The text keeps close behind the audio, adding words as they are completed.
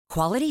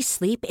Quality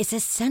sleep is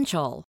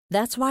essential.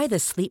 That's why the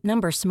Sleep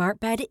Number Smart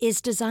Bed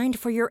is designed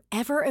for your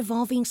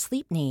ever-evolving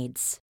sleep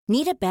needs.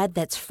 Need a bed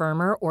that's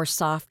firmer or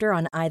softer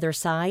on either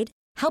side?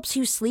 Helps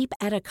you sleep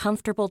at a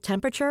comfortable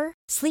temperature?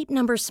 Sleep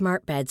Number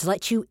Smart Beds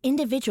let you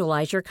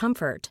individualize your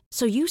comfort,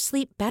 so you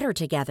sleep better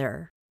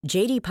together.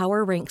 J.D.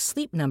 Power ranks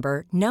Sleep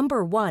Number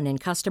number 1 in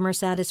customer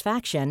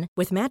satisfaction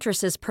with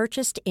mattresses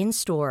purchased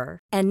in-store.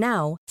 And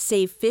now,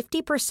 save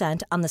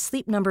 50% on the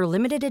Sleep Number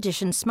Limited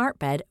Edition Smart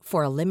Bed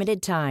for a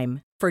limited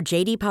time. For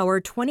J.D. Power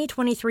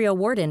 2023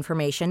 award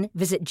information,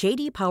 visit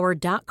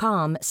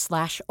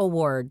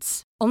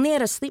jdpower.com/awards. Only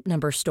at a Sleep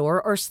Number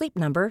store or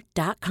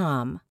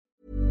sleepnumber.com.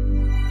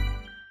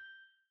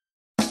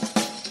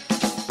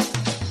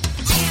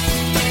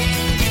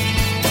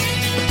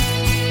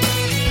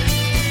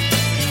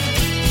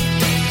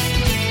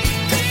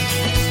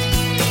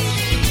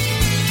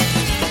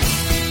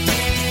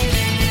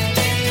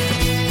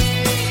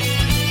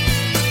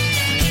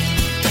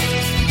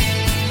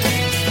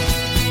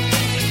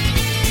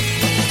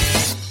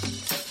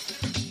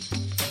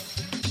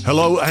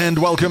 Hello and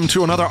welcome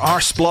to another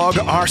Arseblog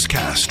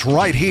Arsecast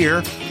right here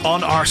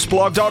on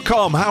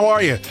arseblog.com. How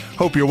are you?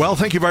 Hope you're well.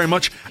 Thank you very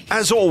much,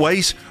 as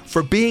always,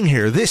 for being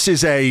here. This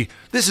is a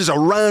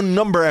round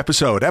number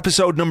episode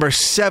number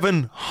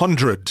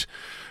 700,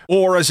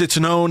 or as it's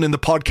known in the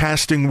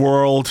podcasting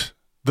world,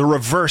 the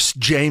reverse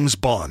James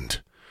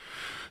Bond.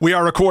 We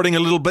are recording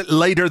a little bit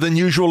later than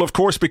usual, of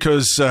course,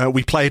 because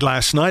we played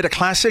last night. A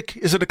classic?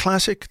 Is it a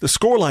classic? The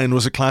scoreline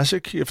was a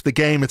classic, if the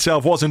game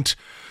itself wasn't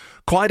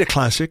quite a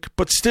classic,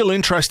 but still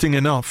interesting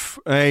enough.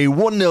 A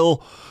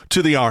 1-0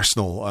 to the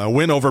Arsenal. A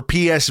win over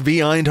PSV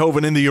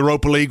Eindhoven in the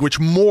Europa League,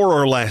 which more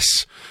or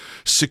less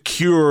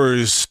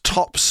secures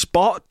top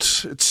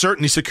spot. It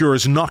certainly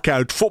secures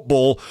knockout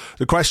football.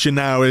 The question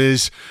now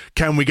is,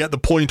 can we get the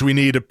point we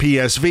need at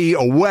PSV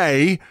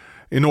away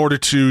in order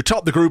to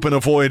top the group and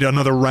avoid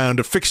another round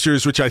of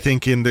fixtures, which I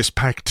think in this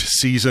packed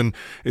season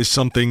is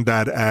something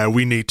that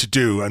we need to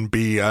do and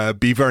be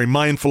very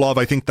mindful of.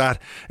 I think that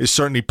is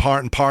certainly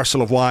part and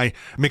parcel of why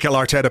Mikel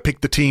Arteta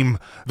picked the team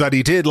that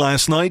he did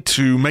last night,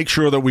 to make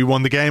sure that we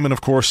won the game and,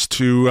 of course,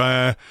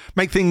 to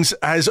make things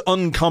as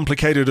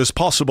uncomplicated as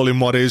possible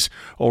in what is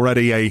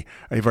already a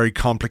very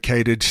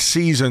complicated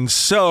season.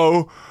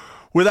 So,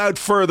 without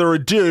further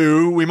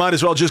ado, we might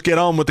as well just get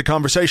on with the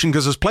conversation,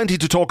 because there's plenty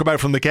to talk about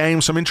from the game.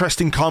 Some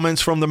interesting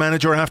comments from the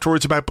manager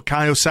afterwards about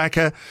Bukayo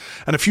Saka,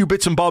 and a few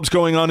bits and bobs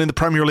going on in the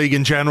Premier League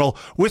in general.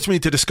 With me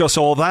to discuss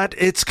all that,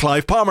 it's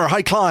Clive Palmer.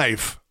 Hi,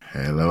 Clive.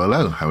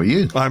 Hello. How are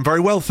you? I'm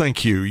very well,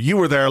 thank you. You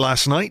were there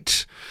last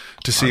night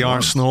to see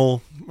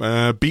Arsenal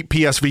beat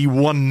PSV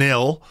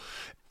 1-0.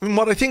 And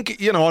what I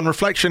think, on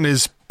reflection,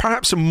 is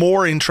perhaps a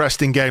more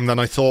interesting game than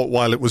I thought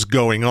while it was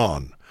going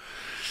on.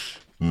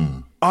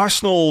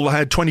 Arsenal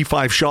had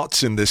 25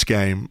 shots in this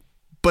game,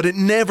 but it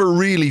never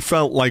really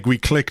felt like we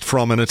clicked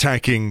from an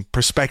attacking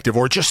perspective,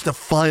 or just the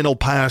final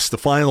pass, the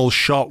final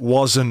shot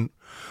wasn't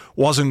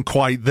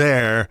quite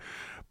there.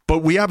 But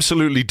we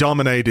absolutely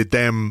dominated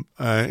them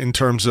in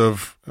terms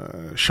of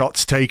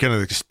shots taken. I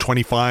think it's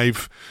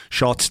 25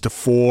 shots to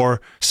 4.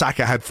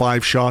 Saka had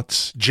 5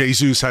 shots.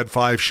 Jesus had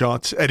 5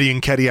 shots. Eddie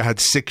Nketiah had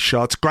 6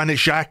 shots. Granit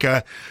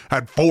Xhaka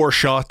had 4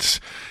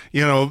 shots.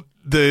 The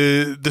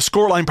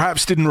scoreline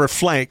perhaps didn't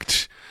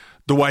reflect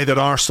the way that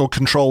Arsenal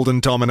controlled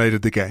and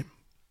dominated the game.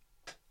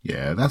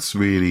 Yeah, that's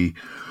really,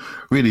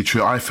 really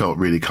true. I felt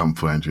really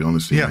comfortable, Andrew,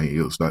 honestly. Yeah. Mate.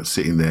 It was like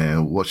sitting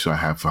there, what should I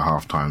have for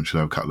half-time? Should I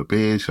have a couple of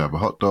beers? Should I have a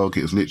hot dog?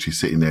 It was literally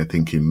sitting there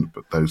thinking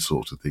those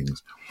sorts of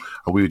things.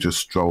 And we were just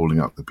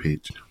strolling up the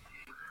pitch.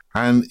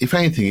 And if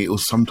anything, it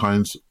was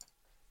sometimes,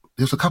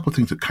 there's a couple of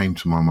things that came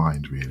to my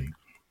mind, really.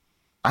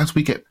 As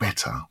we get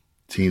better,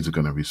 teams are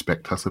going to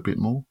respect us a bit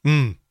more.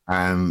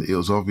 And it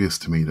was obvious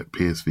to me that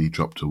PSV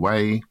dropped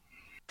away.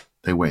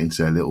 They went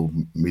into their little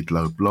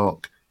mid-low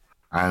block.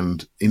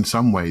 And in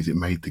some ways, it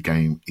made the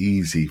game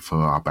easy for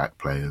our back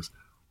players.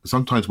 But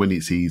sometimes when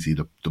it's easy,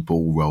 the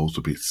ball rolls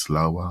a bit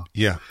slower.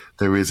 Yeah.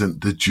 There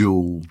isn't the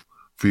duel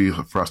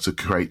for us to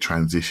create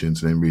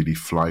transitions and then really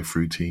fly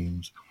through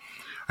teams.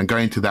 And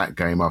going to that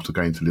game after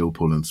going to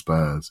Liverpool and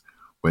Spurs,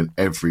 when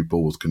every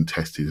ball was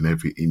contested and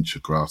every inch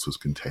of grass was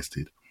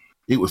contested,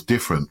 it was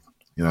different.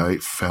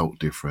 It felt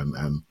different.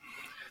 And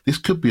this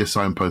could be a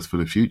signpost for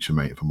the future,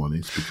 mate, if I'm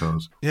honest,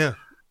 because,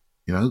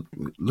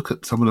 look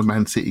at some of the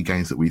Man City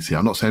games that we see.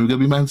 I'm not saying we're going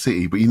to be Man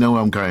City, but you know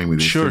where I'm going with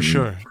this. Sure.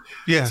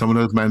 Yeah. Some of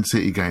those Man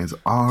City games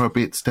are a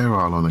bit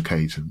sterile on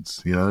occasions,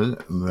 because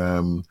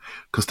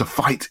the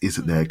fight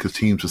isn't there, because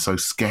teams are so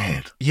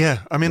scared.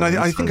 Yeah, I mean,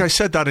 I think I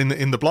said that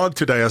in the blog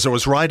today as I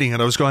was writing,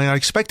 and I was going, I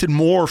expected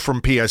more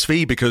from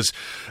PSV because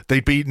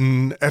they'd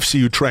beaten FC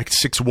Utrecht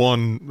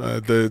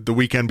 6-1 the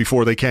weekend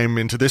before they came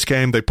into this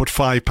game. They put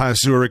 5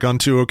 past Zurich on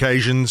 2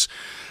 occasions,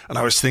 and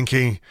I was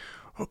thinking,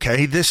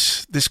 okay,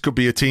 this could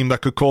be a team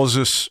that could cause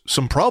us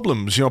some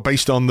problems,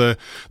 based on the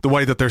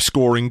way that they're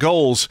scoring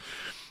goals.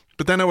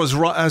 But then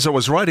as I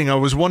was writing, I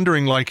was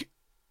wondering,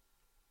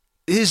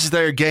 is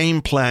their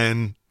game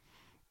plan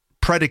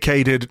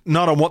predicated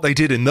not on what they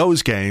did in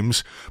those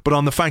games, but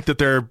on the fact that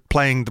they're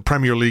playing the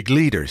Premier League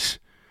leaders.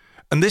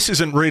 And this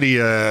isn't really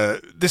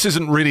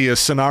a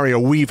scenario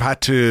we've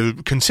had to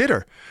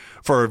consider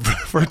for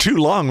too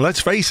long.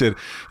 Let's face it.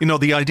 You know,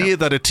 the idea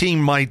that a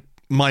team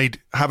might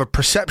have a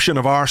perception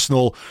of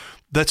Arsenal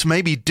that's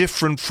maybe not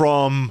different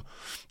from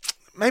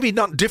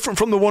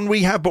the one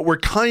we have, but we're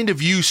kind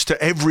of used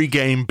to every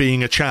game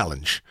being a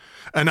challenge.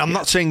 And I'm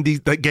not saying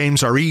that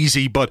games are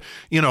easy, but,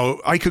 you know,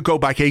 I could go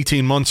back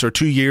 18 months or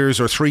 2 years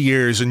or 3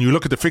 years and you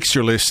look at the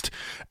fixture list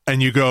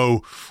and you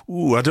go,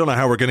 ooh, I don't know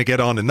how we're going to get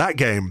on in that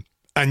game.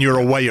 And you're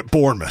away at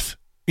Bournemouth,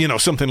 you know,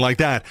 something like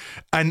that.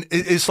 And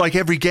it's like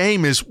every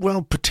game is,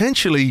 well,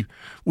 potentially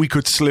we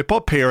could slip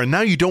up here. And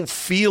now you don't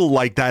feel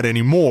like that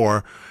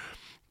anymore.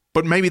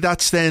 But maybe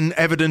that's then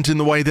evident in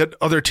the way that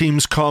other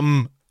teams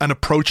come and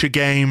approach a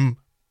game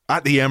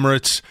at the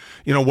Emirates.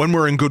 You know, when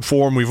we're in good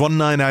form, we've won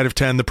 9 out of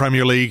 10 the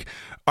Premier League.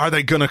 Are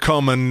they going to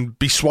come and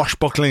be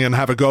swashbuckling and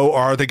have a go, or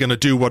are they going to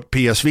do what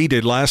PSV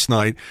did last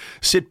night,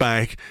 sit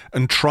back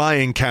and try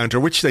and counter,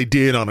 which they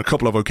did on a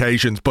couple of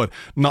occasions, but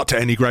not to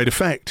any great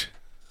effect?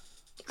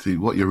 See,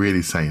 what you're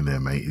really saying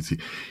there, mate, is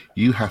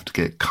you have to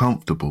get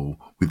comfortable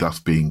with us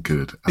being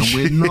good. And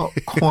we're not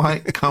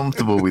quite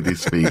comfortable with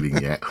this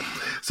feeling yet.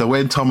 So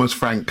when Thomas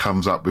Frank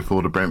comes up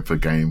before the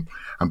Brentford game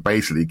and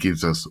basically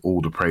gives us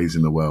all the praise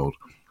in the world,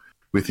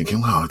 we're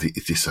thinking, well,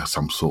 is this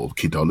some sort of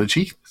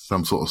kidology,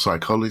 some sort of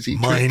psychology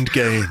mind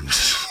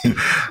games?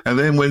 And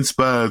then when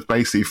Spurs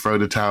basically throw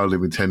the towel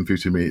in with 10,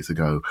 15 minutes to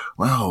go,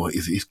 well,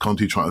 is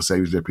Conte trying to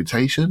save his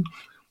reputation?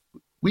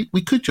 We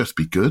could just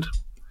be good.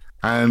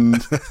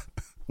 And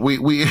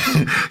we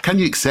can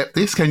you accept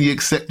this? Can you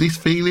accept this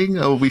feeling?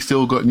 Or have we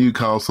still got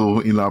Newcastle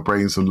in our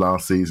brains from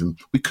last season?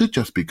 We could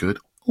just be good.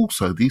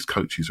 Also, these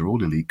coaches are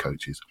all elite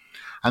coaches.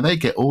 And they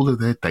get all of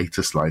their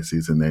data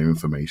slices and their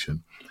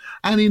information.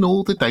 And in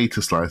all the data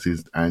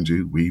slices,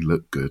 Andrew, we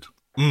look good.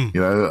 You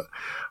know,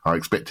 our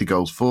expected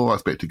goals for, our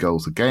expected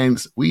goals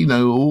against. We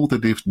know all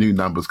the new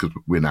numbers because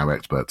we're now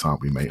experts,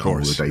 aren't we, mate? Of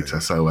course, on all the data. Yeah.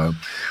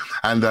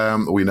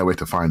 So, we know where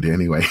to find it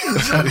anyway.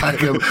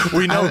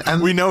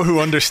 We know who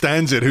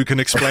understands it, who can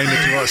explain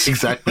it to us.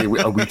 Exactly. We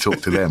talk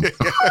to them.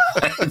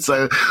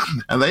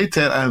 And they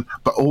tell.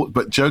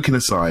 But joking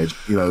aside,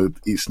 you know,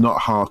 it's not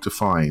hard to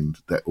find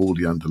that all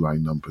the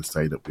underlying numbers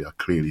say that we are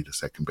clearly the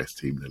second best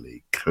team in the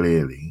league.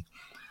 Clearly.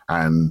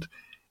 And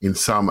in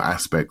some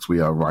aspects, we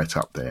are right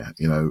up there,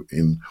 you know,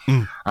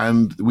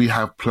 and we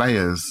have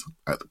players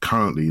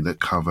currently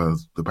that cover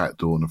the back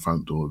door and the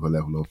front door with a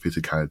level of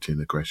physicality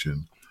and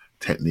aggression,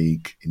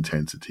 technique,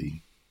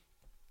 intensity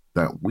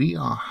that we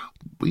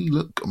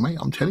look, mate,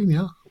 I'm telling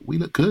you, we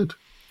look good.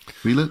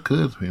 We look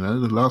good. You know,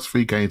 the last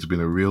 3 games have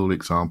been a real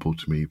example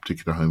to me,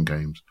 particularly home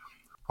games,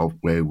 of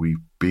where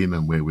we've been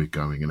and where we're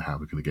going and how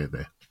we're going to get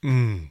there.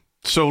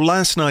 So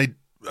last night,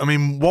 I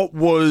mean, what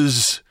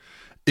was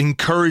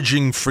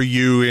encouraging for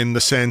you in the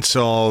sense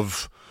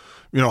of,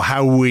 you know,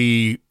 how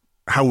we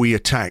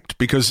attacked?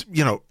 Because,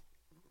 you know,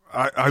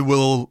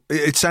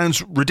 it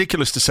sounds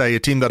ridiculous to say a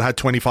team that had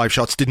 25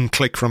 shots didn't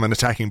click from an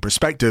attacking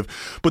perspective,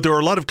 but there were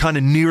a lot of kind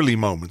of nearly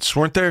moments,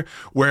 weren't there,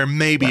 where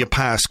maybe a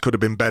pass could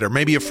have been better,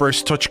 maybe a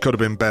first touch could have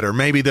been better,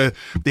 maybe the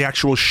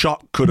actual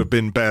shot could have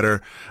been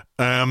better.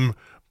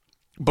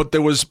 But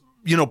there was,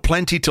 you know,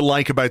 plenty to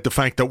like about the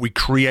fact that we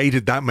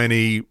created that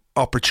many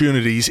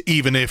opportunities,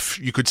 even if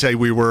you could say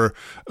we were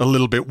a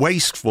little bit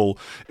wasteful.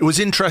 It was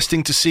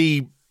interesting to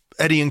see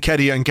Eddie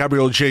Nketiah and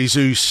Gabriel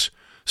Jesus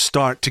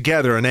start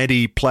together, and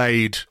Eddie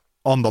played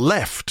on the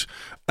left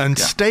and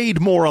stayed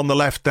more on the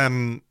left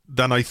than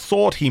I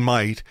thought he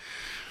might.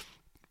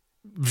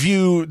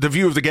 The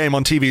view of the game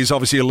on TV is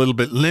obviously a little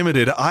bit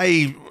limited.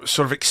 I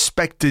sort of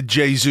expected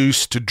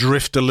Jesus to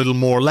drift a little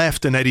more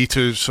left and Eddie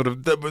to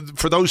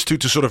for those two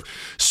to sort of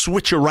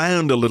switch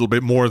around a little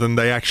bit more than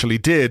they actually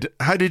did.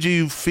 How did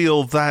you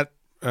feel that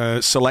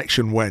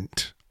selection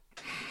went?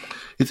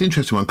 It's an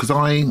interesting one because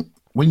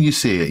when you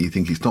see it, you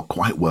think it's not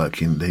quite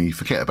working. Then you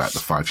forget about the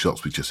 5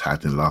 shots we just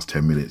had in the last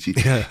 10 minutes. You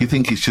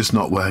think it's just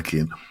not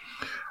working.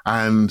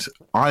 And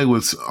I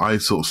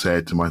sort of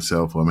said to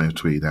myself, or I may have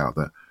tweeted out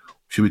that,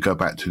 should we go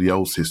back to the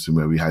old system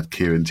where we had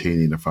Kieran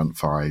Tierney in the front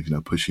 5, you know,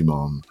 push him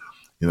on,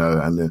 you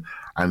know,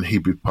 and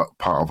he'd be part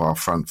of our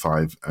front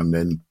 5 and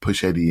then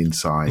push Eddie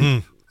inside.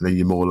 And then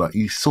you're more like,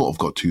 you sort of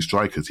got 2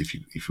 strikers if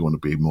you want to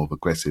be more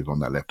aggressive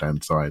on that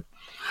left-hand side.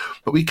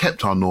 But we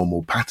kept our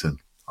normal pattern,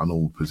 our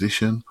normal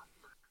position.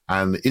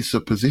 And it's a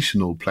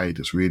positional play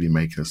that's really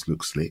making us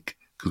look slick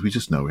because we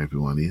just know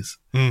everyone is.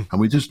 And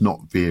we're just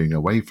not veering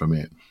away from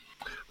it.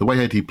 The way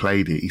Eddie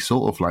played it, he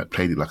sort of like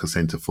played it like a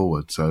centre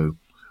forward. So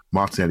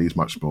Martinelli is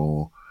much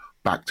more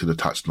back to the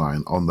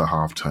touchline on the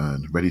half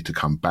turn, ready to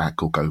come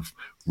back or go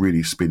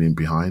really spinning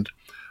behind.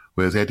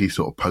 Whereas Eddie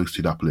sort of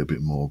posted up a little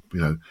bit more,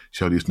 you know,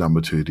 showed his number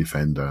 2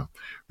 defender,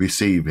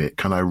 receive it,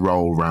 can I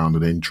roll round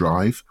and then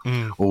drive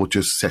or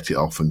just set it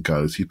off and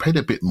go? So he played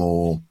a bit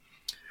more,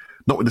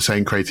 not with the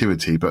same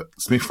creativity, but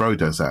Smith Rowe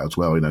does that as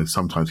well. You know,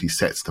 sometimes he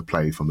sets the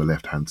play from the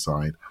left-hand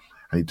side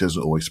and he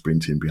doesn't always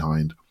sprint in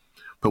behind.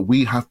 But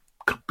we have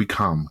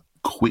become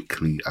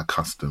quickly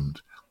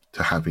accustomed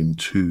to having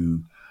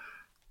two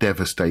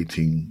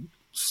devastating,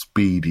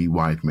 speedy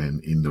wide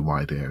men in the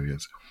wide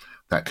areas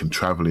that can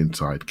travel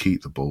inside,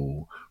 keep the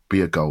ball,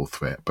 be a goal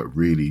threat, but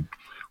really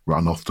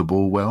run off the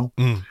ball well.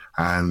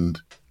 And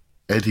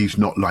Eddie's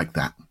not like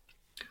that.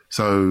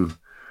 So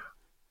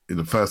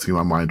the first thing in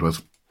my mind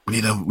was,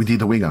 we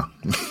need a winger.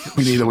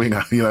 We need a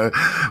winger.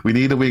 We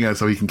need a winger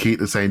so we can keep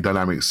the same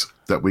dynamics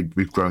that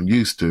we've grown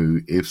used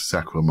to if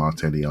Saka or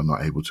Martinelli are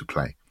not able to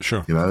play.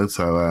 Sure.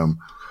 So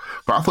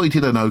but I thought he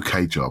did an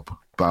okay job.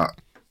 But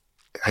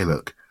hey,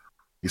 look,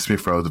 if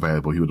Smith Rowe's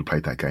available, he would have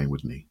played that game,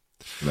 wouldn't he?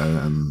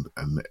 And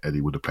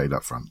Eddie would have played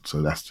up front.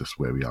 So that's just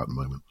where we are at the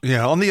moment.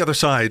 Yeah, on the other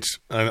side,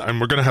 and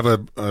we're going to have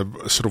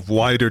a sort of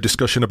wider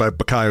discussion about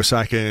Bukayo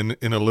Saka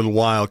in a little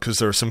while, because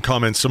there are some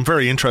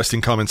very interesting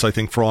comments, I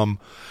think, from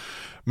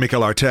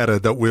Mikel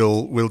Arteta that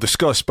we'll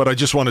discuss. But I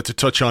just wanted to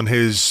touch on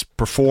his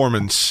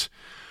performance.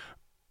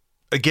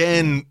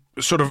 Again,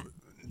 sort of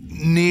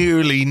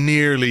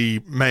nearly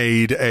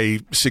made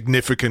a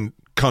significant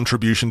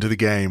contribution to the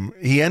game.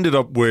 He ended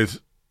up with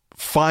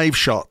 5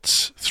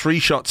 shots, 3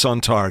 shots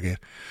on target,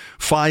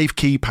 5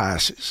 key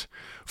passes,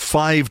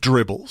 5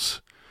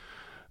 dribbles.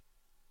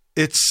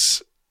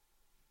 It's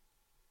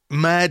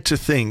mad to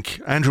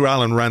think. Andrew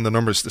Allen ran the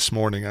numbers this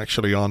morning,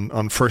 actually,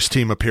 on first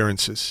team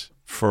appearances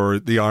for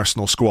the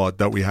Arsenal squad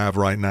that we have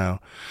right now.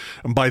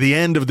 And by the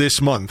end of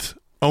this month,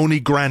 only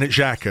Granit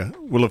Xhaka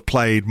will have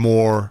played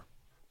more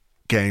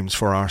games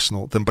for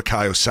Arsenal than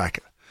Bukayo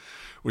Saka,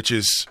 which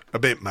is a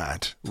bit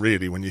mad,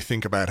 really, when you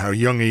think about how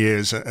young he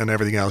is and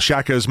everything else.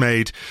 Xhaka has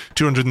made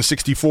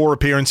 264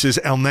 appearances,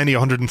 Elneny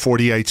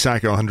 148,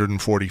 Saka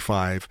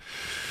 145.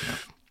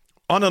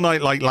 On a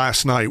night like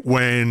last night,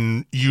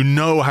 when you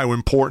know how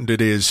important it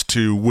is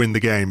to win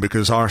the game,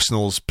 because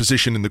Arsenal's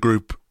position in the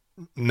group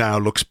now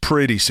looks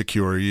pretty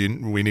secure.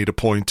 We need a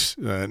point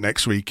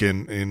next week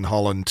in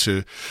Holland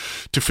to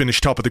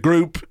finish top of the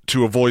group,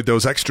 to avoid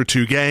those extra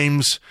 2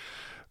 games.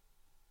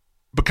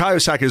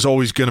 Bukayo Saka is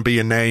always going to be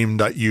a name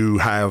that you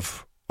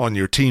have on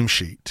your team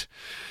sheet.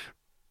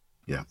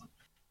 Yeah.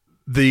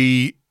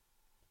 The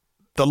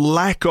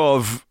lack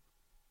of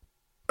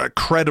a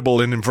credible,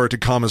 in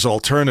inverted commas,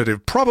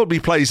 alternative probably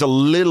plays a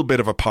little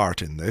bit of a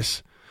part in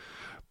this,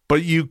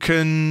 but you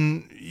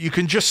can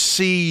just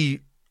see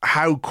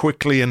how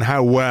quickly and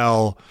how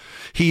well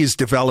he is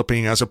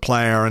developing as a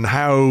player and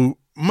how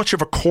much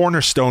of a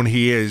cornerstone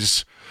he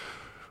is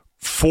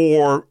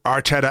for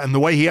Arteta and the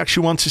way he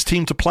actually wants his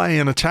team to play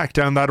and attack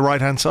down that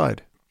right-hand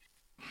side.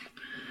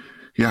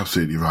 You're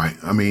absolutely right.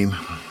 I mean,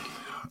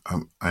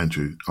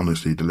 Andrew,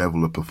 honestly, the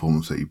level of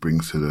performance that he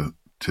brings to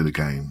the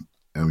game,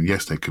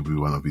 yesterday could be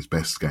one of his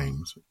best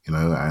games, and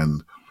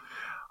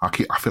I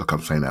feel like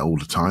I'm saying that all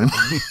the time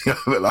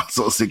the last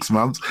sort of 6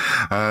 months.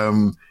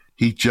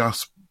 He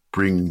just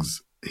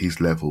brings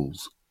his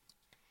levels,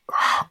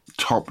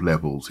 top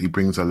levels. He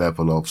brings a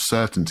level of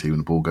certainty when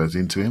the ball goes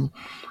into him,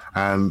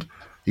 and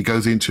he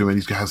goes into him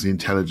and he has the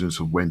intelligence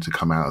of when to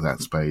come out of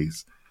that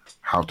space,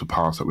 how to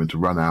pass it, when to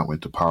run out, when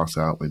to pass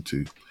out, when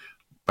to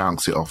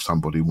bounce it off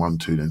somebody,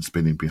 1-2, then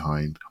spinning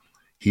behind.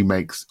 He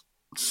makes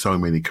so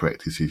many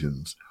correct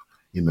decisions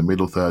in the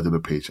middle third of the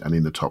pitch and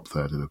in the top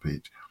third of the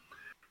pitch.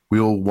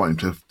 We all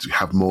want him to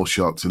have more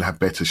shots and have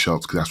better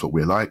shots because that's what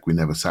we're like. We're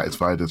never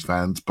satisfied as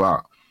fans,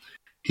 but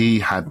he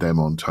had them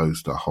on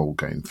toast the whole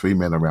game. 3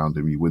 men around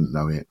him, you wouldn't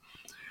know it.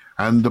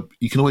 And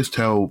you can always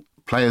tell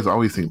players, I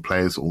always think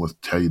players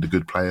almost tell you the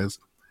good players,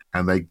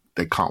 and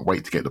they can't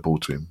wait to get the ball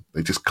to him.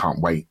 They just can't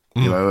wait,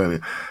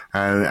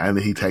 and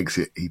he takes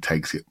it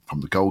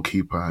from the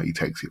goalkeeper, he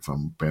takes it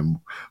from Ben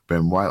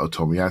White or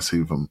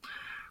Tomiyasu,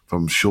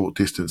 from short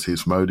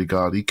distances, from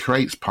Odegaard. He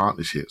creates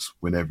partnerships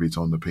whenever he's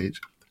on the pitch,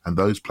 and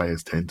those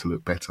players tend to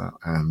look better,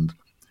 and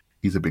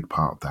he's a big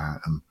part of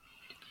that. And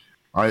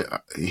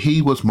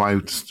he was my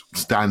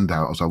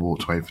standout as I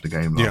walked away from the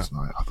game last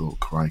night. I thought,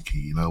 crikey,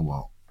 you know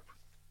what?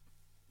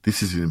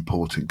 This is an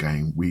important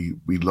game. We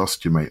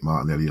lost your mate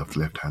Martinelli off the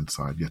left-hand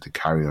side. You had to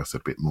carry us a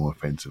bit more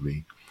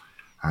offensively.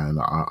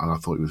 And I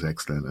thought it was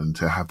excellent. And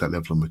to have that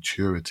level of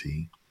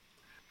maturity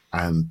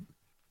and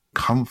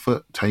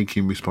comfort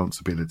taking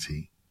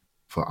responsibility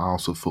for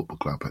Arsenal Football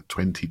Club at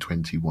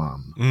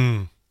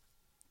 2021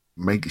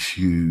 makes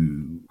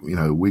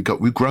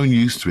we've grown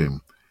used to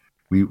him.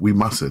 We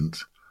mustn't.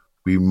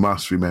 We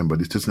must remember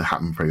this doesn't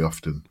happen very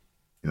often.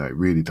 It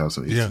really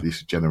doesn't.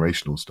 It's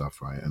generational stuff,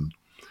 right? And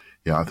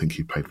yeah, I think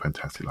he played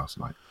fantastic last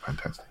night.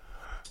 Fantastic.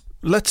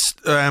 Let's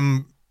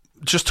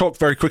just talk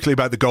very quickly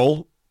about the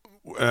goal.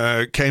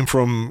 Came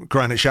from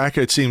Granit Xhaka.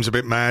 It seems a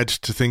bit mad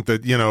to think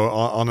that,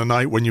 on a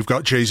night when you've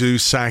got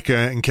Jesus, Saka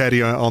and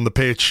Nketiah on the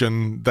pitch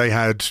and they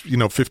had,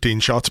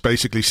 15 shots,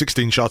 basically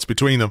 16 shots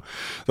between them,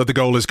 that the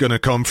goal is going to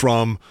come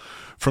from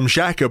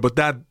Xhaka. But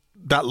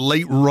that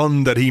late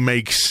run that he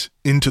makes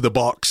into the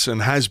box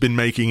and has been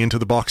making into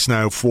the box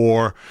now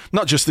for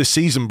not just this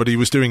season, but he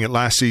was doing it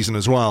last season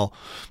as well.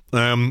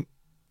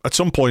 At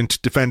some point,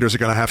 defenders are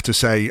going to have to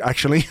say,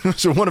 actually,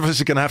 so one of us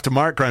is going to have to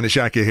mark Granit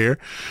Xhaka here.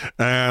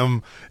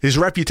 His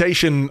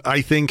reputation,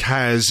 I think,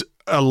 has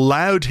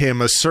allowed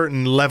him a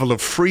certain level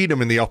of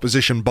freedom in the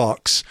opposition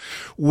box,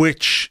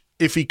 which,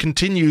 if he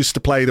continues to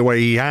play the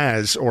way he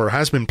has or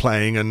has been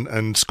playing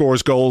and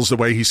scores goals the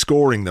way he's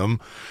scoring them,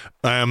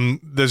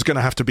 there's going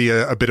to have to be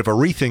a bit of a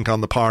rethink on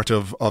the part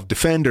of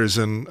defenders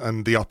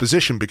and the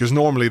opposition, because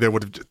normally they're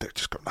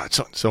just gone,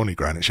 it's only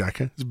Granit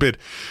Xhaka. It's a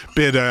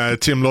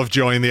bit Tim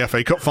Lovejoy in the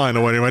FA Cup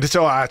final when he went, it's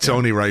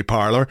only Ray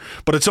Parlour.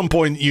 But at some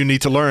point you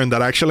need to learn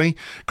that actually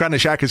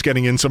Granit Xhaka is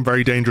getting in some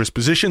very dangerous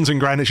positions,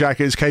 and Granit Xhaka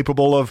is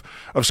capable of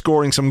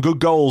scoring some good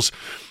goals.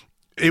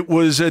 It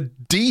was a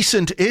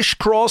decent-ish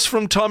cross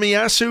from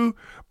Tomiyasu,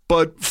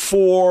 but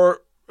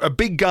for a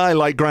big guy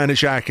like Granit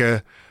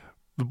Xhaka,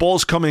 the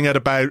ball's coming at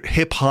about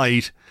hip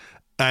height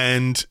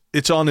and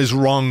it's on his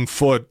wrong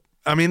foot.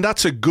 I mean,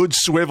 that's a good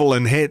swivel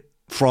and hit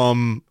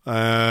from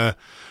a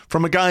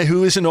guy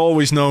who isn't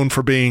always known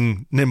for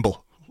being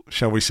nimble,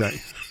 shall we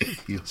say.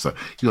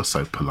 You're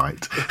so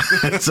polite.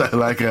 So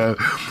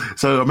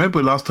I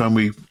remember last time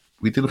we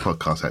did a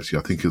podcast, actually,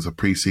 I think it was a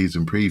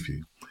pre-season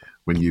preview,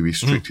 when you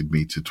restricted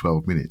me to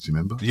 12 minutes,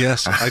 remember?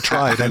 Yes, I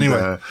tried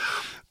anyway.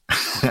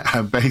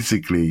 And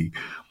basically,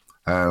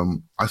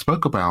 I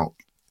spoke about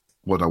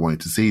what I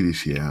wanted to see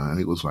this year, and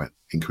it was like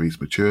increased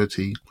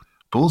maturity,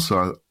 but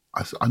also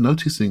I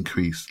noticed an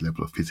increased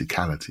level of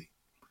physicality.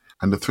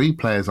 And the three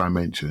players I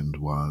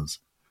mentioned was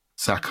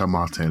Saka,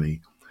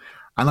 Martinelli,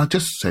 and I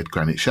just said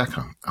Granit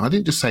Xhaka. And I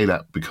didn't just say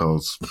that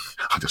because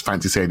I just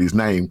fancy saying his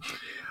name.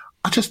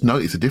 I just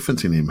noticed a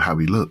difference in him, how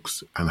he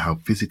looks and how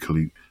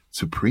physically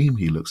supreme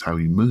he looks, how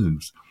he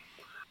moves.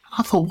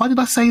 I thought, why did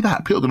I say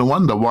that? People are going to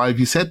wonder, why have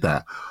you said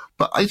that?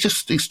 But it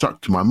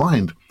struck to my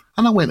mind.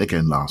 And I went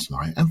again last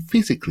night, and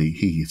physically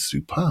he is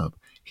superb.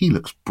 He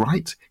looks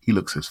bright. He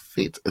looks as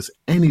fit as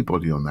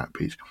anybody on that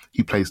pitch.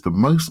 He plays the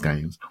most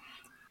games.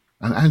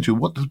 And Andrew,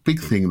 what the big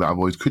thing that I've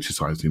always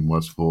criticised him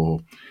was for,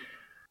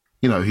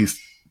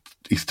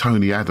 his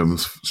Tony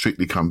Adams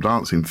Strictly Come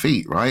Dancing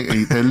feet, right?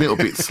 They're a little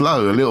bit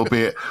slow, a little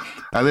bit.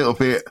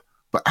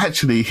 But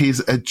actually, his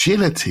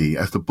agility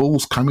as the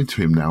ball's coming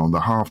to him now on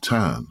the half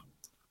turn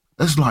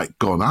has like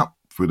gone up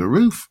through the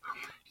roof.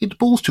 The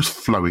ball's just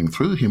flowing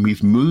through him.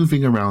 He's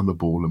moving around the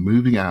ball and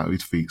moving out of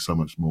his feet so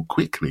much more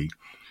quickly.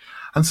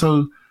 And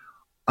so,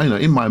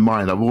 in my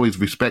mind, I've always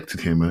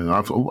respected him and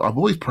I've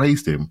always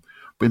praised him.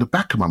 But in the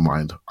back of my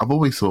mind, I've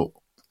always thought,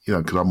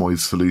 because I'm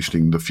always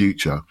solutioning the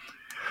future,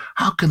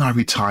 how can I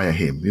retire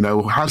him?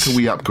 How can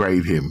we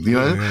upgrade him?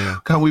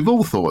 Yeah. We've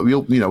all thought,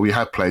 we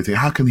have players,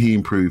 how can he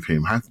improve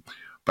him?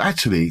 But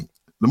actually,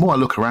 the more I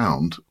look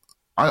around,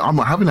 I'm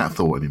not having that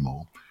thought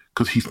anymore,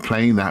 because he's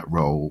playing that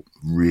role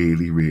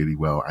really, really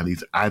well, and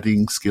he's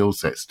adding skill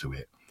sets to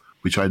it,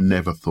 which I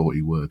never thought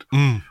he would.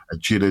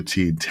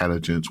 Agility,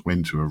 intelligence,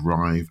 when to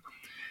arrive.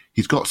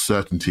 He's got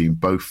certainty in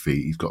both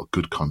feet. He's got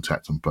good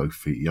contact on both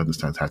feet. He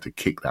understands how to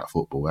kick that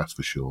football, that's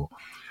for sure.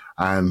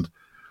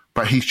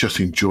 But he's just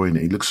enjoying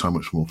it. He looks so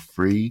much more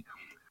free.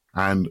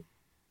 And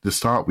the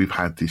start we've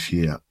had this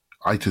year,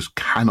 I just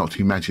cannot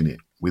imagine it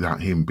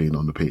without him being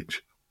on the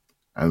pitch.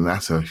 And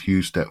that's a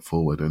huge step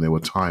forward. And there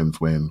were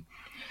times when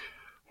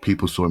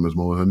people saw him as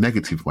more of a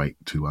negative weight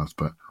to us,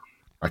 but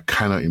I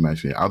cannot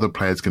imagine it. Other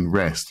players can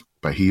rest,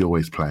 but he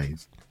always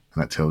plays.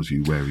 And that tells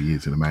you where he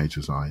is in a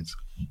manager's eyes.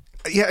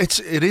 Yeah,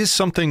 it is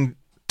something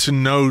to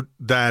note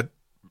that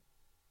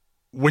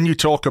when you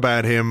talk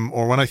about him,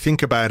 or when I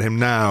think about him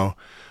now,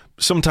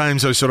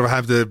 sometimes I sort of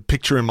have the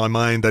picture in my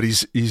mind that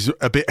he's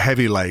a bit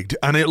heavy-legged,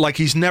 and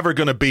he's never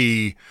going to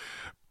be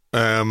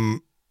the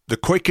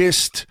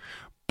quickest,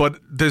 but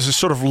there's a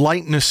sort of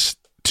lightness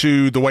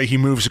to the way he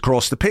moves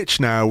across the pitch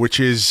now, which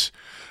is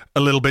a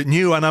little bit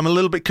new, and I'm a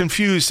little bit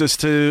confused as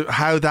to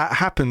how that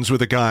happens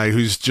with a guy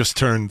who's just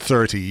turned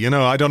 30.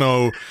 I don't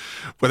know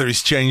whether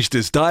he's changed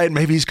his diet,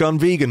 maybe he's gone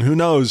vegan, who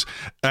knows.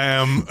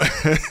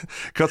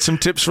 Got some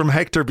tips from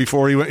Hector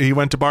before he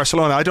went to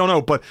Barcelona, I don't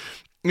know, but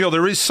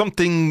there is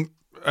something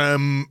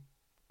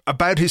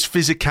about his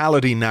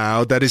physicality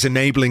now that is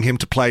enabling him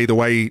to play the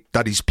way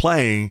that he's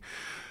playing,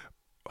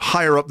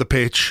 higher up the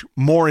pitch,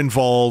 more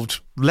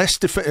involved, less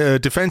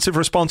defensive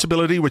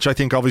responsibility, which I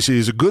think obviously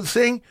is a good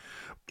thing,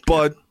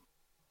 but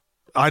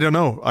I don't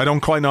know. I don't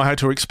quite know how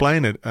to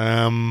explain it.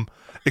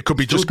 It could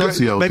be just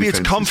maybe it's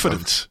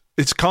confidence. Stuff.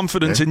 It's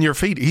confidence in your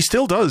feet. He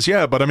still does,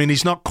 yeah, but I mean,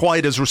 he's not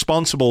quite as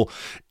responsible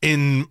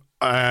in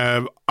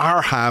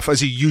our half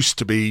as he used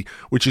to be,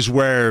 which is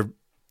where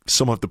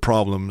some of the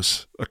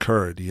problems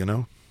occurred,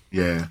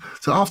 Yeah.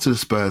 So after the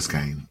Spurs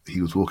game,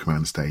 he was walking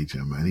around the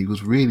stadium and he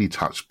was really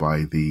touched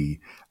by the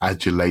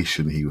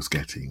adulation he was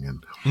getting.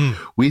 And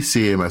we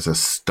see him as a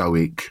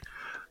stoic,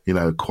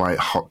 quite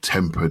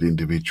hot-tempered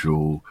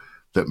individual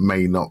that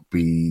may not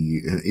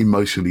be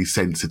emotionally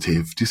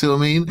sensitive. Do you see what I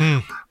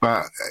mean?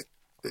 But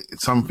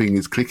something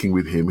is clicking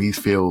with him. He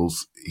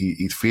feels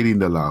he's feeling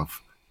the love,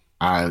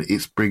 and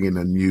it's bringing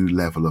a new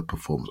level of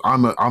performance.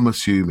 I'm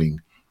assuming,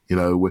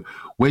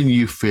 when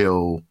you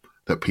feel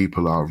that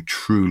people are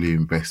truly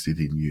invested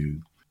in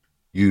you,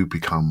 you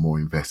become more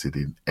invested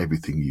in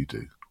everything you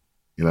do,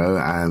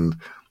 and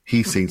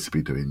he seems to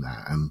be doing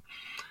that. And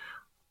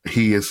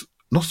he is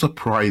not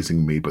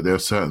surprising me, but there are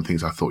certain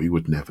things I thought he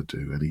would never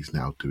do, and he's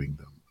now doing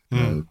them. You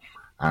know?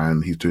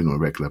 And he's doing it on a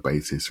regular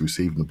basis,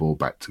 receiving the ball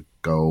back to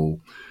goal.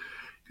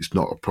 It's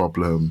not a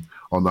problem.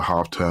 On the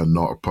half turn,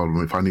 not a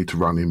problem. If I need to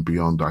run in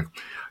beyond,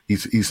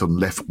 he's on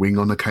left wing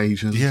on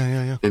occasions.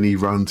 Yeah. Then he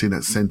runs in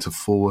at centre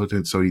forward,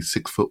 and so he's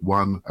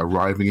 6'1",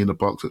 arriving in the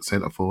box at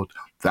centre forward.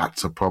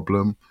 That's a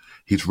problem.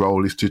 His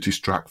role is to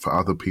distract for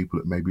other people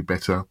that may be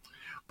better.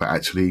 But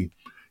actually,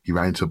 he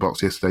ran into a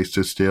box yesterday,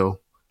 stood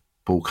still,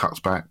 ball cuts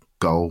back,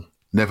 goal.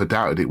 Never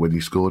doubted it when he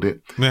scored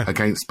it. Yeah.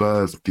 Against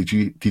Spurs, did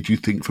you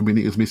think for a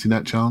minute he was missing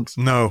that chance?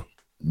 No.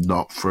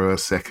 Not for a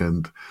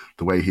second,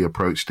 the way he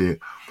approached it.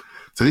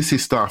 So this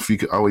is stuff you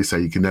could always say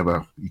you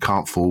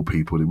can't fool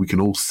people. We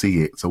can all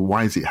see it. So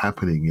why is it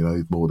happening? You know,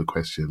 is more the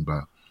question.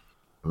 But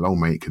long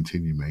may it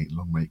continue, mate.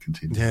 Long may it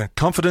continue. Yeah,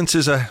 confidence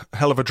is a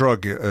hell of a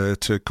drug,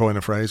 to coin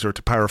a phrase or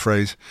to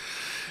paraphrase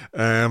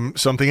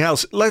something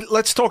else.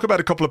 Let's talk about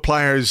a couple of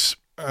players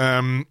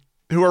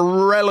who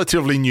are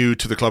relatively new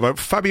to the club.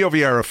 Fabio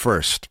Vieira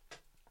first.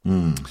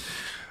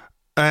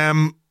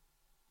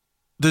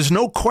 There's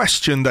no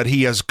question that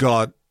he has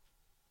got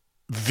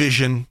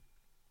vision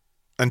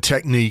and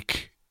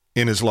technique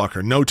in his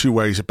locker. No two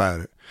ways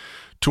about it.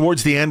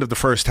 Towards the end of the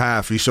first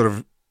half, he sort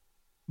of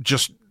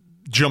just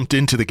jumped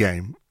into the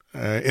game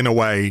in a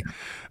way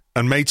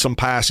and made some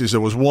passes.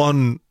 There was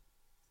one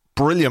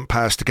brilliant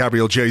pass to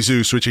Gabriel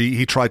Jesus, which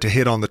he tried to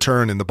hit on the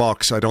turn in the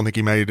box. I don't think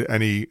he made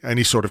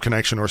any sort of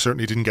connection, or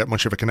certainly didn't get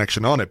much of a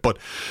connection on it. But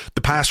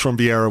the pass from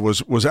Vieira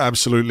was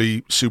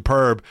absolutely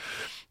superb.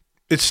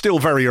 It's still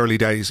very early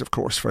days, of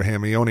course, for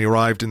him. He only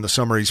arrived in the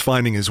summer. He's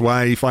finding his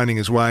way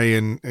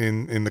in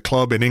the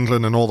club in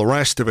England and all the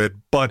rest of it.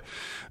 But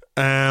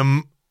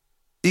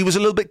he was a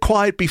little bit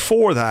quiet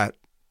before that.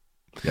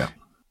 Yeah.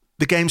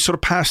 The game sort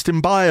of passed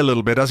him by a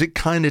little bit, as it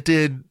kind of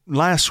did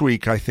last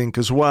week, I think,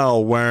 as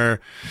well, where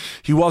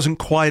he wasn't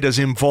quite as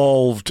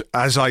involved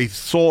as I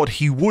thought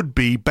he would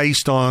be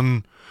based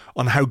on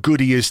how good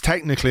he is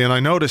technically. And I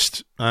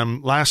noticed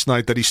last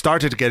night that he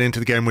started to get into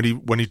the game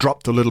when he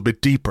dropped a little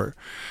bit deeper,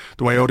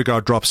 the way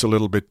Odegaard drops a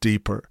little bit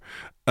deeper.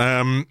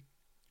 I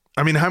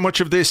mean, how much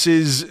of this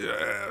is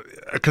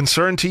a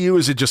concern to you?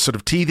 Is it just sort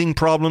of teething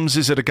problems?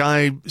 Is it a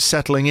guy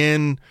settling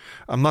in?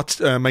 I'm not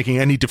making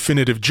any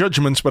definitive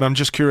judgments, but I'm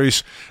just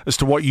curious as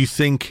to what you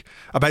think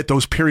about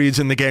those periods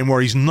in the game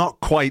where he's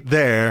not quite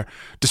there,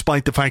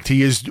 despite the fact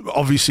he is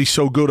obviously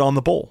so good on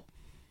the ball.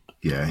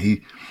 Yeah,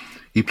 he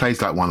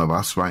plays like one of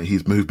us, right?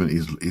 His movement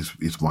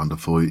is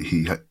wonderful.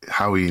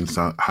 How he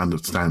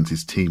understands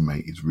his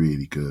teammate is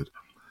really good.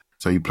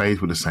 So he plays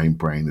with the same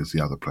brain as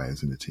the other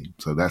players in the team.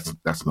 So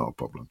that's not a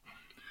problem.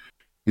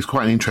 It's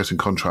quite an interesting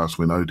contrast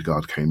when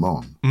Odegaard came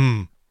on.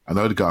 And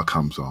Odegaard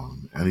comes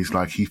on, and he's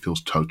like, he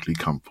feels totally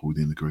comfortable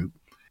within the group.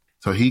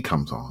 So he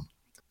comes on,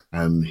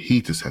 and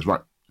he just says, right,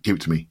 give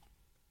it to me.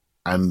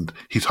 And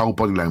his whole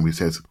body language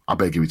says, I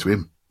better give it to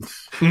him.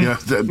 You know,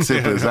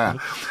 simple as that.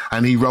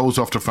 And he rolls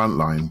off the front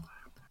line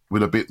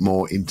with a bit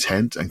more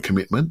intent and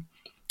commitment.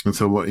 And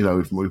so,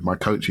 with my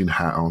coaching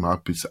hat on,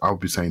 I'll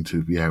be saying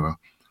to Vieira,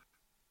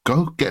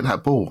 go get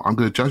that ball. I'm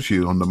going to judge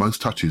you on the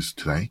most touches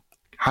today.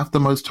 Have the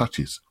most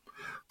touches.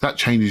 That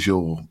changes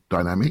your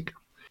dynamic.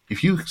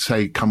 If you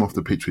say come off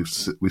the pitch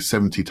with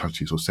 70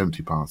 touches or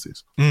 70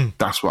 passes,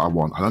 that's what I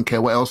want. I don't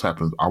care what else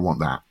happens. I want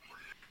that.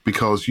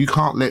 Because you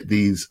can't let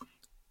these,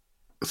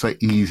 say,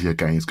 easier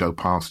games go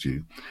past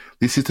you.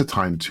 This is the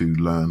time to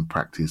learn,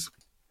 practice,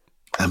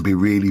 and be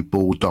really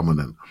ball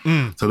dominant.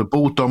 So the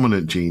ball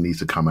dominant gene needs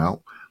to come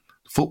out.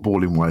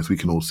 Footballing wise, we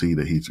can all see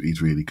that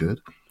he's really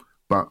good.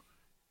 But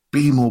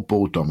be more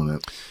ball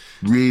dominant.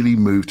 Really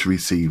move to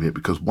receive it,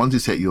 because once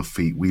it's at your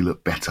feet, we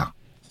look better.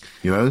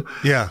 You know?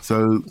 Yeah.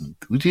 So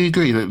would you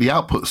agree that the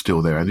output's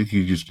still there? And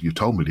you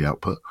told me the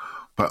output,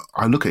 but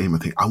I look at him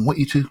and think, I want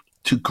you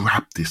to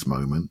grab this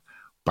moment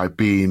by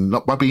being,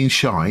 not by being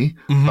shy,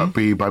 but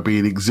by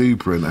being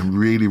exuberant and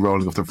really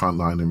rolling off the front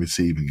line and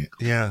receiving it.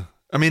 Yeah.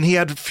 I mean, he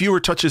had fewer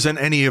touches than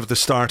any of the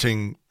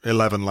starting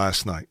 11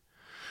 last night.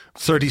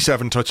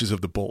 37 touches of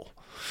the ball.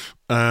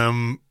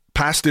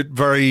 Passed it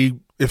very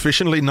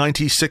efficiently,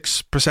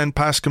 96%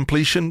 pass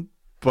completion.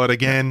 But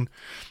again,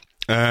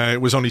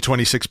 it was only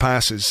 26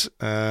 passes.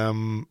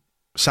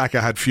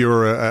 Saka had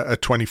fewer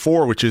at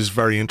 24, which is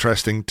very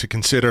interesting to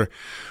consider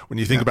when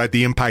you think about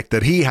the impact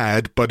that he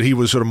had, but he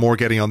was sort of more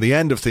getting on the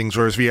end of things,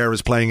 whereas Vieira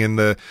is playing in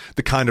the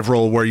kind of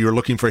role where you're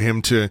looking for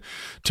him to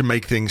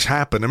make things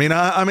happen. I mean,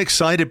 I'm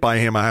excited by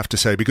him, I have to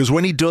say, because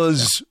when he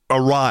does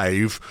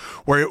arrive,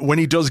 when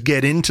he does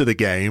get into the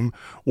game,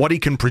 what he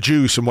can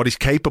produce and what he's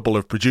capable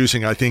of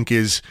producing, I think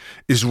is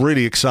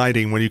really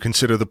exciting when you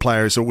consider the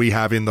players that we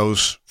have in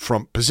those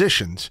front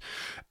positions.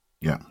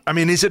 Yeah. I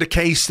mean, is it a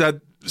case that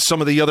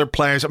some of the other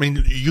players, I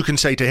mean, you can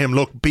say to him,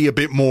 look, be a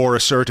bit more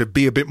assertive,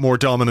 be a bit more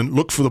dominant,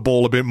 look for the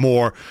ball a bit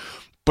more.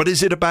 But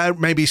is it about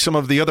maybe some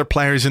of the other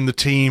players in the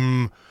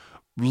team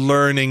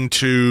learning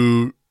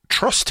to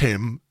trust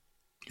him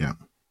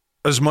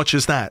as much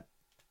as that?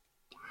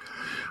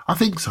 I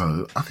think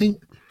so. I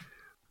think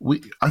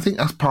I think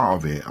that's part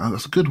of it.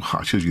 That's a good.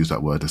 I should use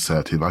that word,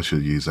 assertive. I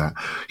should use that.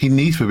 He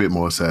needs to be a bit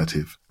more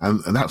assertive,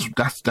 and that's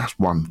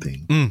one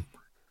thing.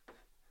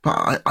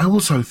 But I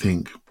also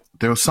think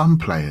there are some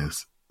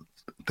players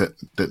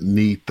that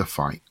need the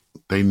fight.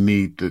 They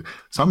need the.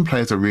 Some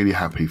players are really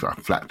happy for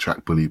flat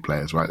track bully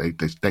players, right?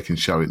 They can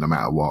show it no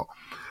matter what.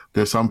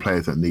 There's some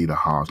players that need a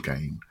hard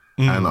game,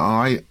 and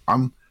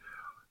I'm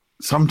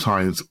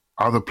sometimes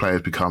other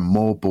players become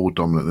more ball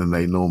dominant than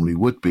they normally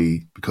would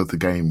be because the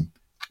game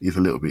is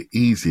a little bit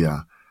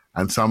easier,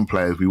 and some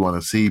players we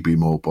want to see be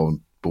more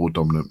ball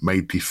dominant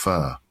may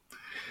defer.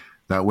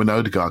 Now, when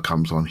Odegaard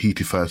comes on, he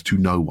defers to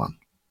no one,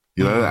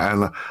 you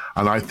know,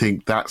 and I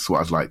think that's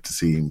what I'd like to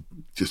see him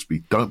just be.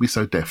 Don't be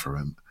so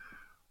deferent.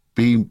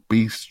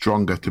 Be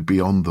stronger to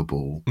be on the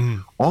ball.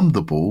 On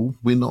the ball,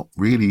 we're not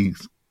really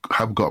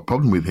have got a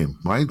problem with him,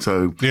 right?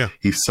 So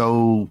he's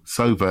so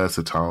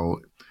versatile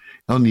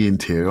on the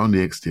interior, on the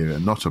exterior,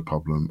 not a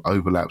problem.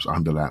 Overlaps,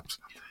 underlaps,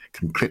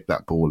 can clip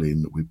that ball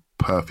in with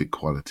perfect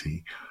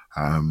quality.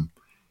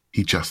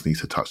 He just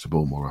needs to touch the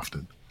ball more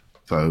often.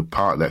 So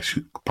part of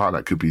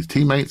that could be his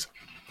teammates,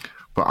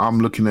 but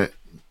I'm looking at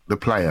the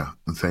player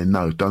and saying,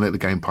 no, don't let the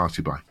game pass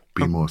you by.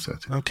 Be more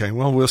assertive. Okay,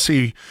 well, we'll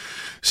see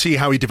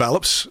how he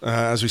develops.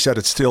 As we said,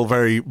 it's still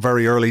very,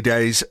 very early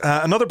days.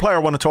 Another player I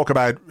want to talk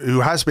about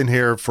who has been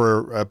here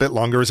for a bit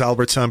longer is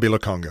Albert Sambi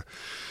Lokonga.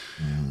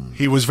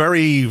 He was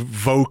very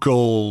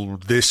vocal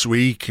this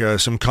week.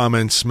 Some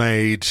comments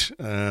made,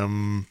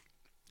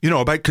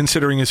 about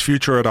considering his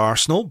future at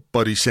Arsenal.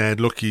 But he said,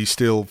 look, he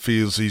still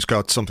feels he's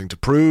got something to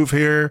prove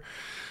here.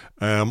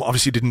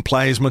 Obviously didn't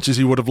play as much as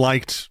he would have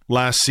liked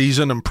last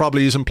season, and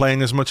probably isn't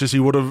playing as much as he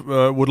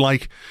would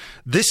like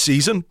this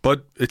season.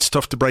 But it's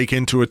tough to break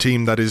into a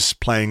team that is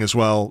playing as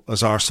well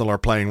as Arsenal are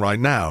playing right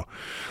now.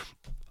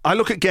 I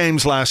look at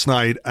games last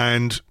night,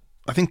 and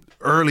I think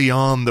early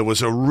on there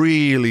was a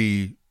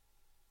really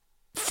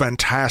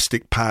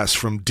fantastic pass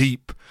from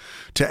deep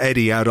to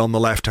Eddie out on the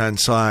left-hand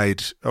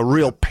side. A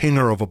real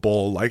pinger of a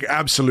ball, like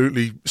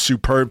absolutely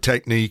superb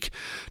technique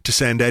to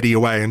send Eddie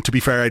away. And to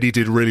be fair, Eddie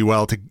did really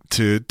well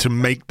to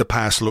make the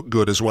pass look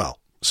good as well.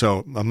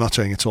 So I'm not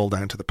saying it's all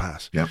down to the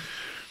pass. Yeah.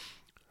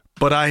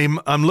 But I'm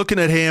looking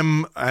at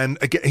him, and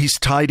again, he's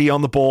tidy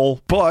on the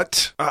ball,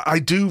 but I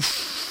do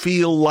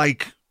feel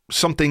like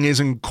something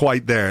isn't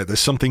quite there. There's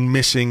something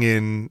missing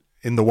in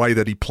the way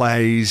that he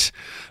plays.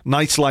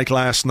 Nights like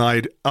last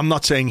night, I'm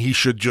not saying he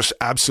should just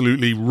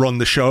absolutely run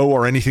the show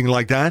or anything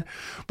like that,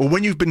 but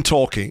when you've been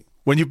talking,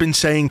 when you've been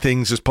saying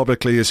things as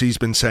publicly as he's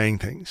been saying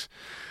things,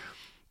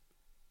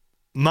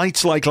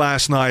 nights like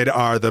last night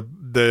are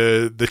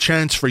the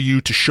chance for you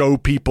to show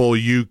people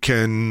you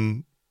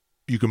can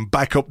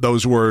back up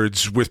those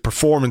words with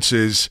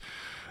performances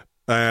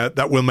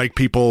that will make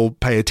people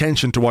pay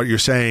attention to what you're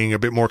saying a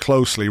bit more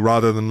closely,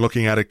 rather than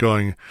looking at it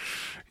going,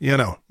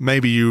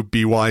 maybe you'd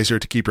be wiser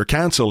to keep your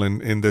counsel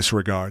in this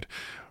regard.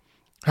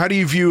 How do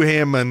you view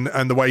him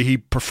and the way he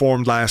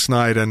performed last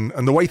night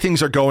and the way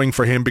things are going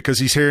for him? Because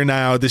he's here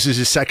now. This is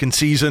his second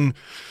season.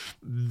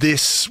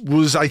 This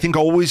was, I think,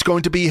 always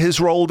going to be his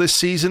role this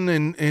season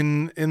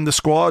in the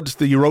squad,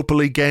 the Europa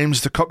League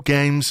games, the Cup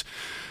games.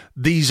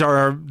 These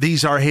are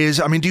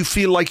his. I mean, do you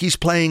feel like he's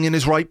playing in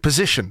his right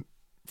position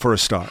for a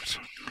start?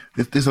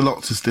 There's a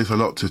lot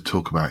to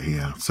talk about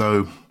here.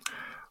 So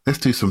let's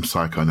do some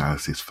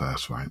psychoanalysis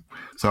first, right?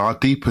 So one of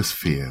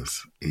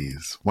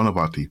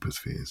our deepest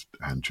fears,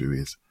 Andrew,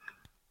 is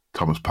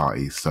Thomas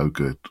Partey is so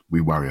good,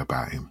 we worry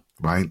about him,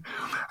 right?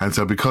 And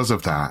so because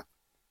of that,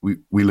 we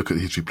look at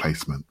his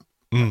replacement.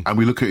 And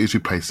we look at his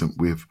replacement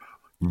with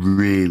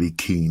really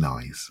keen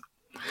eyes.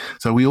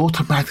 So we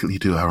automatically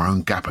do our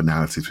own gap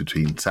analysis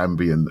between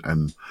Sambi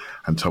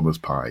and Thomas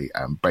Partey,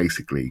 and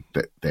basically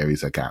there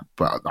is a gap.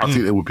 But I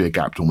think there would be a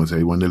gap to almost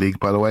everyone in the league,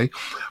 by the way.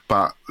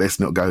 But let's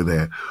not go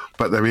there.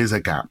 But there is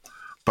a gap.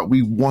 But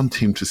we want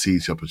him to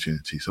seize the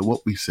opportunity. So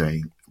what we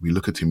say, we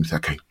look at him and say,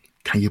 okay,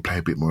 can you play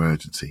a bit more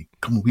urgency?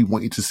 Come on, we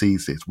want you to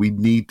seize this. We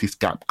need this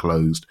gap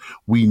closed.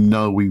 We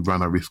know we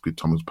run a risk with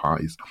Thomas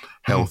Partey's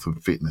health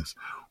and fitness.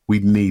 We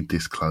need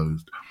this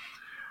closed.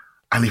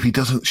 And if he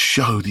doesn't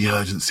show the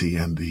urgency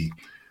and the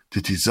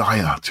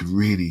desire to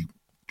really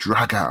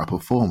drag out a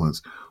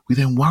performance, we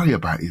then worry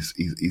about his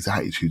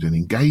attitude and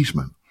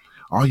engagement.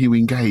 Are you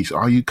engaged?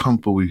 Are you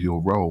comfortable with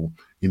your role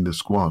in the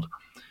squad?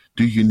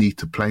 Do you need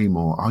to play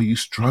more? Are you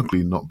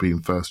struggling not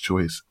being first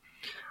choice?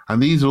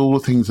 And these are all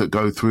the things that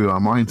go through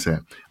our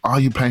mindset. Are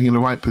you playing in the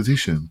right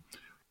position?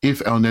 If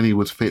Elneny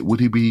was fit,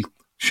 would he be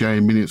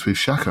sharing minutes with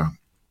Xhaka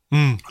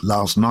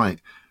last night?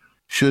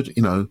 He should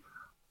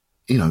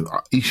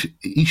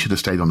have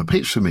stayed on the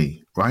pitch for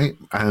me, right?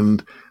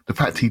 And the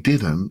fact he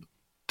didn't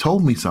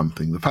told me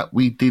something. The fact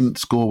we didn't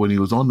score when he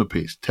was on the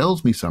pitch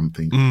tells me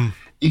something.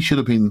 He should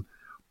have been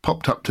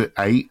popped up to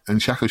 8, and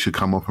Xhaka should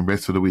come off and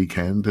rest for the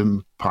weekend,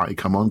 and Partey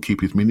come on,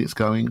 keep his minutes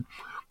going.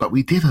 But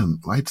we didn't,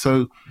 right?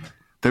 So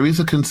there is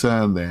a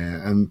concern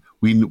there, and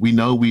we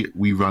know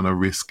we run a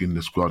risk in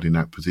the squad in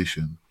that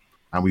position,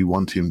 and we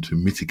want him to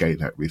mitigate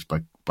that risk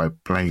by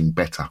playing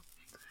better.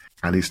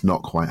 And it's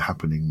not quite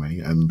happening, mate.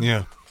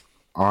 And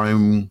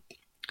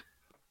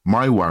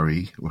My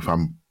worry, if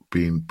I'm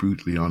being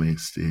brutally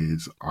honest,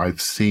 is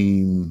I've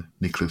seen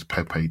Nicolas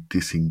Pepe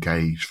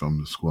disengage from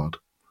the squad.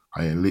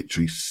 I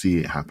literally see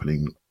it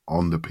happening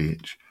on the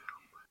pitch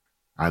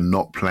and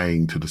not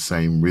playing to the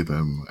same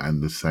rhythm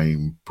and the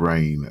same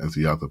brain as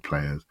the other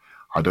players.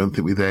 I don't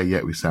think we're there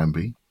yet with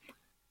Sambi,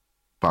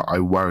 but I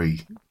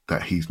worry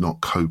that he's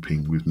not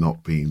coping with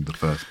not being the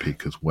first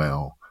pick as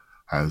well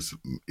as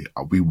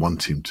we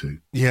want him to.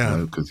 Yeah.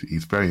 Because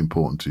he's very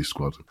important to his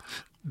squad,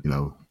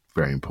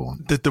 very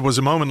important. There was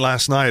a moment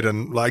last night,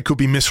 and I could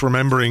be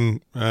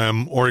misremembering,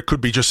 or it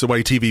could be just the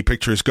way TV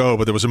pictures go,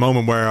 but there was a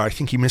moment where I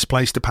think he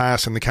misplaced a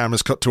pass and the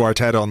cameras cut to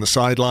Arteta on the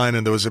sideline,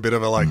 and there was a bit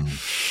of a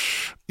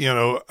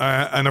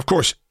and of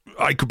course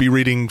I could be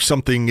reading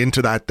something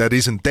into that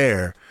isn't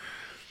there.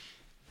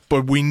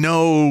 But we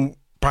know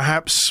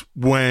perhaps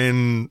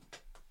when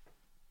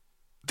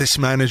this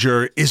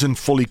manager isn't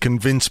fully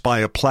convinced by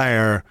a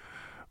player,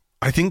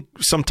 I think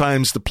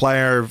sometimes the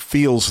player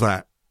feels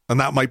that, and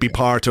that might be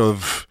part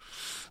of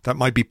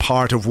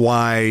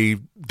why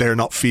they're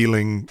not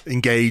feeling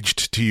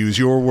engaged, to use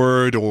your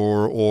word,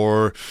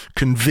 or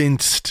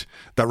convinced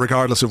that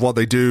regardless of what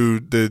they do,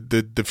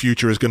 the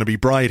future is going to be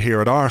bright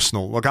here at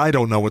Arsenal. Look, I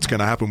don't know what's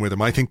going to happen with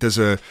him. I think there's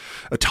a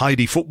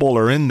tidy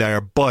footballer in there,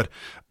 but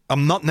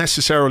I'm not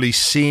necessarily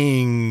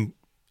seeing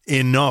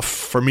enough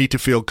for me to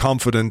feel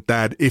confident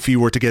that if he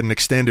were to get an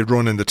extended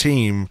run in the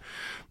team,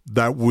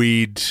 that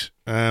we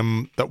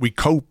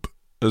cope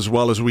as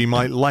well as we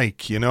might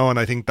like, and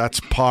I think that's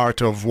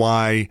part of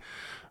why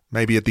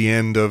maybe at the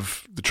end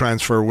of the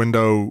transfer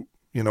window,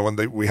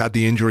 when we had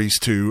the injuries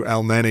to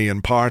El Neni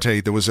and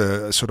Partey, there was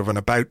a sort of an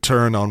about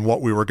turn on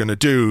what we were going to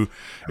do.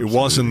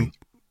 Absolutely.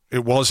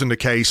 It wasn't a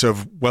case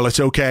of, well, it's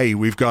okay,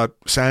 we've got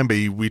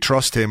Sambi, we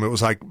trust him. It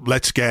was like,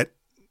 let's get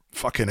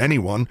fucking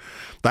anyone.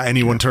 That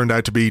anyone turned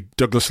out to be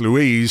Douglas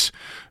Luiz,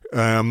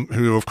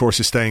 who of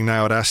course is staying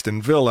now at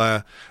Aston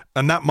Villa.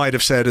 And that might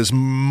have said as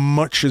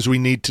much as we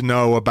need to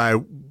know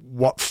about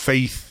what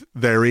faith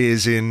there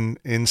is in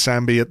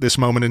Sambi at this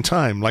moment in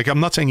time. Like, I'm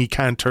not saying he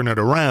can't turn it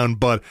around,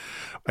 but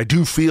I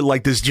do feel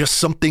like there's just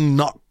something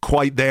not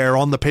quite there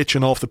on the pitch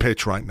and off the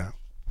pitch right now.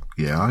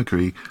 Yeah, I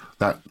agree.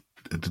 That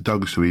the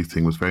Douglas Luiz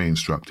thing was very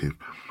instructive.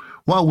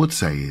 What I would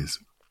say is,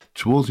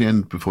 towards the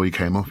end, before he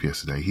came off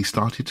yesterday, he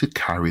started to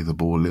carry the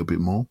ball a little bit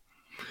more.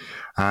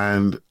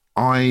 And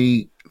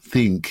I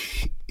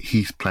think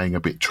he's playing a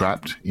bit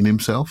trapped in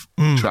himself,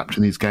 trapped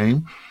in his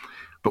game.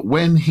 But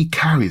when he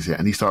carries it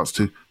and he starts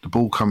to, the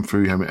ball come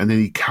through him and then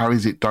he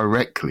carries it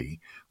directly,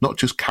 not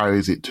just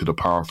carries it to the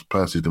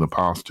person he's going to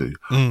pass to,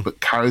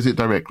 but carries it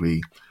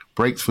directly,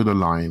 breaks through the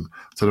line,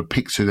 so the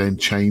picture then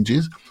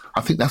changes.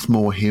 I think that's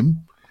more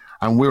him.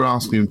 And we're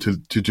asking him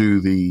to do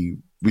the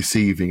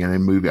receiving and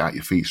then move it at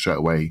your feet straight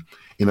away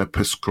in a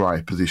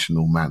prescribed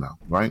positional manner,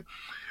 right?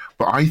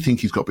 But I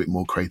think he's got a bit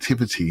more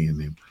creativity in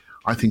him.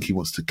 I think he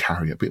wants to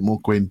carry a bit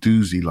more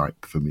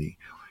Guendouzi-like for me.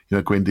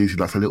 Guendouzi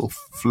likes a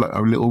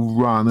little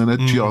run and a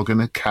jog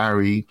and a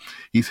carry.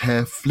 His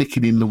hair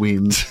flicking in the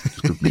wind.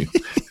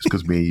 It's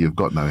because me, you've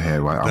got no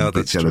hair, right? I'm a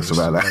bit jealous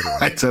about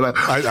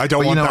that. I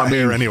don't want that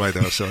hair anyway,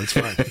 though, so it's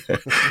fine.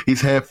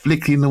 His hair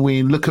flicking in the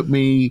wind. Look at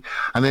me,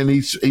 and then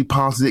he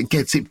passes it,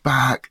 gets it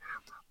back.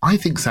 I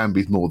think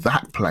Sambi's more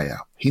that player.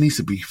 He needs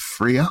to be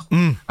freer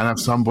and have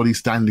somebody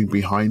standing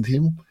behind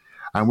him.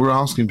 And we're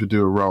asking him to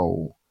do a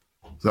role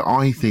that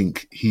I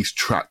think he's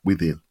trapped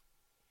within,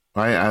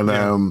 right?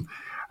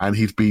 And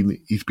he's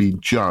been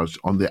judged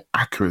on the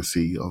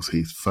accuracy of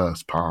his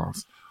first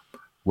pass,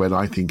 when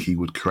I think he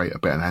would create a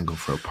better angle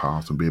for a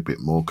pass and be a bit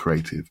more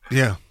creative.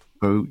 Yeah.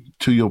 So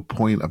to your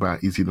point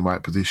about is he in the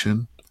right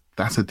position,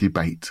 that's a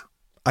debate.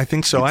 I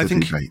think so. I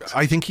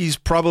think he's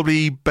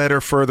probably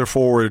better further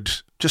forward,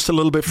 just a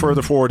little bit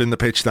further forward in the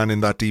pitch than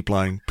in that deep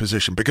lying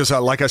position. Because,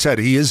 like I said,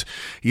 he is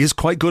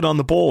quite good on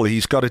the ball.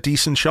 He's got a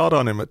decent shot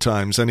on him at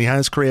times, and he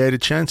has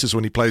created chances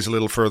when he plays a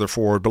little further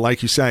forward. But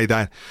like you say,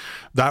 that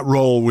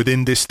role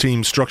within this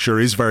team structure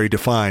is very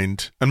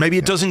defined, and maybe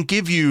it doesn't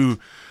give you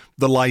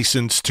the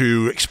license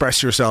to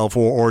express yourself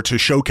or to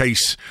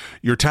showcase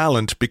your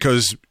talent,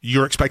 because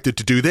you're expected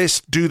to do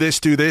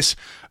this.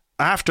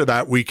 After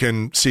that, we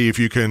can see if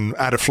you can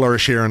add a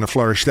flourish here and a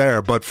flourish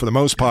there. But for the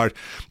most part,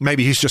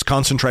 maybe he's just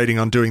concentrating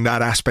on doing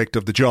that aspect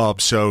of the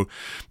job. So,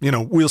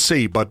 we'll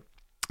see. But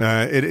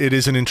it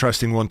is an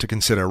interesting one to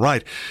consider.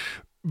 Right.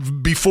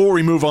 Before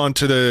we move on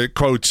to the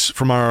quotes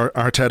from our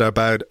Arteta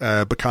about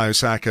Bukayo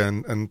Saka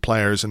and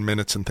players and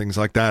minutes and things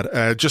like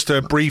that, just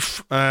a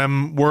brief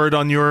word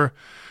on your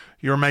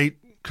mate,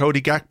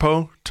 Cody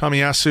Gakpo.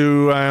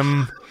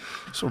 Tomiyasu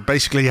so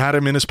basically had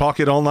him in his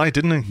pocket all night,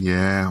 didn't he?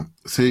 Yeah.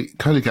 See,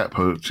 Cody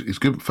Gakpo, it's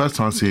good. First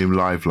time I see him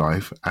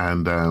live,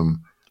 and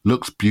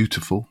looks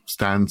beautiful,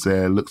 stands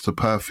there, looks a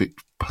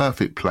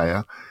perfect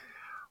player.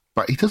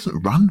 But he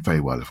doesn't run very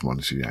well, if I'm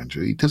honest with you,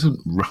 Andrew. He doesn't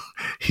run.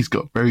 He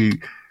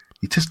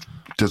just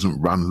doesn't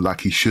run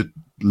like he should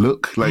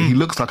look. Like he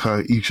looks like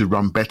he should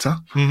run better.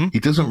 Mm-hmm. He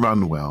doesn't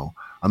run well.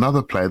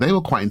 Another player, they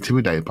were quite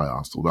intimidated by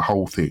Arsenal, the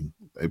whole thing.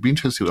 It'd be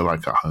interesting what they're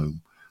like at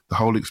home. The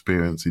whole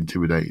experience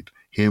intimidated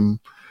him.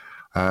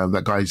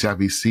 That guy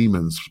Xavi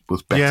Simons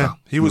was better. Yeah,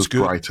 he was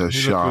good. Brighter,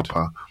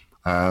 sharper.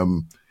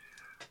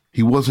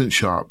 He wasn't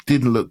sharp.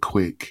 Didn't look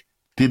quick.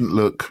 Didn't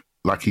look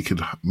like he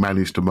could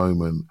manage the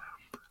moment.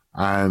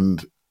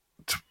 And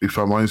if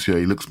I'm honest with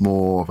you, he looks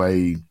more of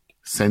a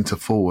centre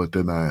forward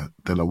than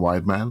a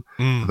wide man.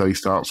 Though he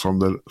starts from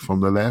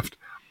the left.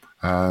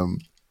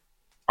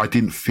 I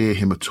didn't fear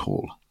him at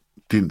all.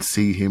 Didn't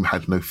see him.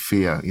 Had no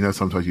fear. You know,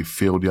 sometimes you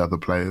feel the other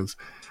players.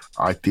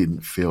 I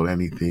didn't feel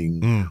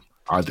anything.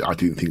 I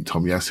didn't think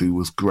Tomiyasu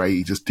was great.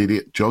 He just did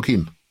it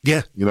jogging.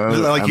 Yeah, you know,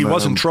 like he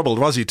wasn't troubled,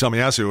 was he?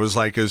 Tomiyasu it was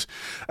like as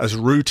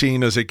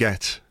routine as it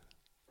gets.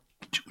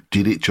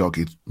 Did it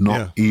jogging,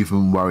 not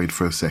even worried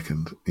for a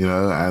second, you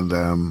know,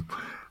 and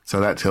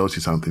so that tells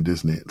you something,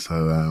 doesn't it?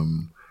 So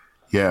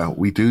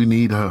we do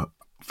need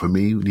for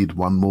me, we need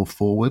one more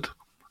forward,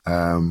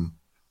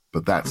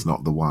 but that's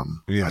not the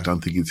one. Yeah. I don't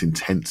think it's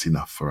intense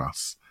enough for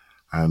us,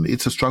 and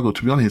it's a struggle,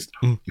 to be honest.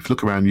 If you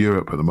look around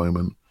Europe at the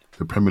moment,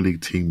 the Premier League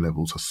team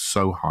levels are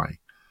so high.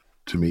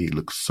 To me, it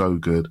looks so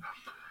good.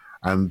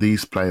 And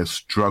these players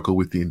struggle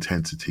with the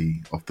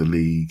intensity of the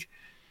league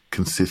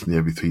consistently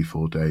every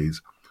 3-4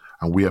 days.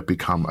 And we have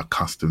become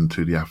accustomed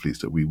to the athletes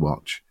that we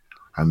watch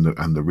and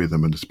the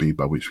rhythm and the speed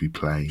by which we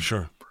play.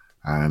 Sure.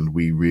 And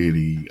we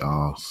really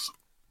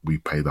we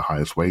pay the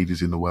highest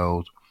wages in the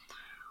world.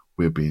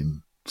 We're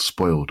being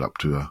spoiled up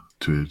to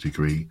a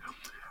degree.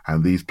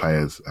 And these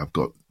players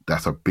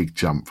that's a big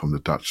jump from the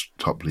Dutch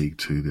top league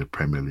to the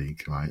Premier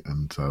League, right?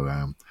 And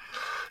so,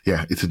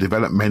 it's a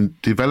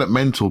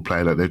developmental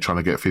player that they're trying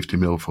to get 50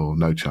 mil for.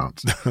 No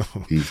chance.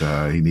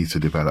 He needs to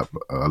develop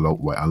a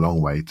long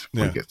way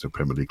before he gets to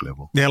Premier League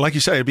level. Yeah, like you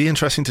say, it'd be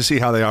interesting to see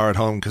how they are at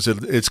home because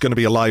it's going to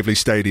be a lively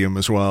stadium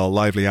as well,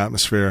 lively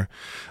atmosphere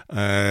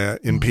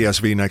in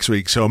PSV next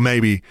week. So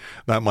maybe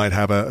that might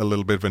have a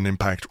little bit of an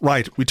impact.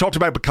 Right, we talked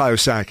about Bukayo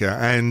Saka,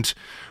 and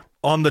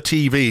on the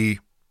TV,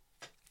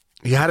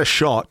 he had a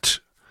shot.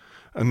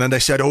 And then they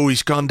said,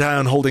 he's gone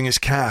down holding his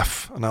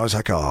calf. And I was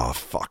like, oh,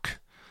 fuck.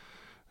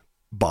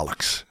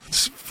 Bollocks.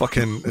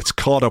 It's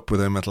caught up with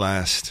him at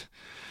last.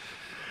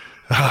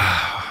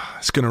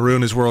 It's going to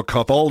ruin his World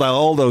Cup.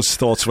 All those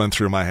thoughts went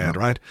through my head,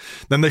 right?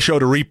 Then they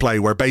showed a replay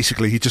where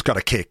basically he just got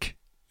a kick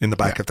in the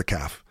back of the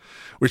calf,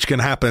 which can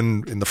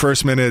happen in the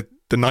first minute,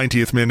 the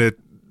 90th minute,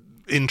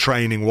 in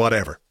training,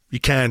 whatever. You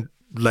can't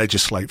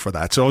legislate for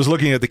that. So I was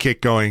looking at the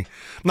kick going,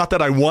 not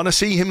that I want to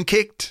see him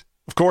kicked.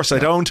 Of course I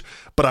don't,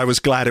 but I was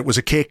glad it was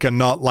a kick and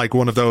not like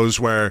one of those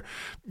where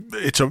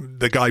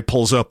the guy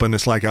pulls up and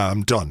it's like,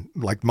 I'm done.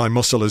 Like my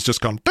muscle has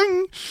just gone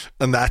ding,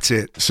 and that's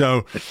it.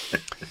 So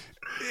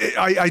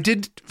I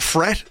did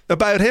fret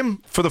about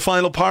him for the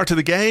final part of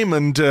the game,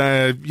 and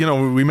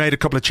we made a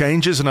couple of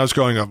changes, and I was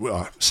going,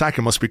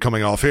 Saka must be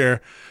coming off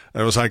here.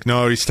 I was like,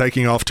 no, he's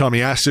taking off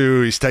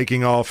Tomiyasu. He's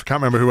taking off,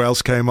 can't remember who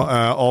else came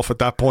off at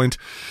that point.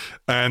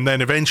 And then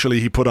eventually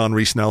he put on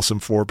Reiss Nelson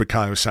for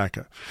Bukayo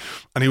Saka.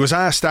 And he was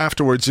asked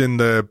afterwards in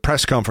the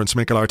press conference,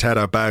 Mikel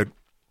Arteta, about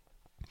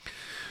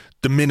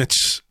the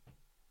minutes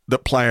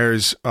that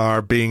players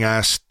are being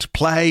asked to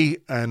play.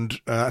 And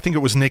I think it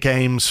was Nick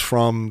Ames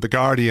from The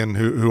Guardian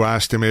who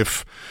asked him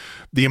if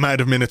the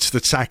amount of minutes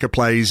that Saka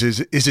plays,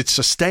 is it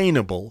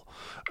sustainable?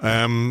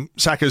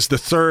 Saka's the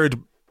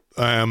third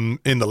in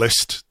the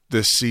list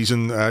this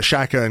season.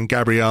 Xhaka and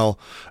Gabriel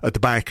at the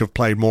back have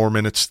played more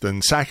minutes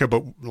than Saka,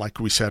 but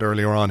like we said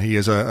earlier on, he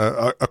is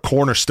a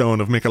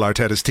cornerstone of Mikel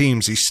Arteta's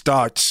teams. He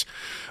starts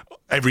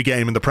every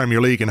game in the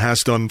Premier League and has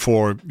done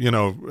for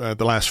the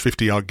last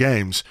 50-odd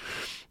games.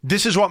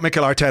 This is what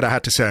Mikel Arteta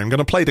had to say. I'm going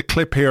to play the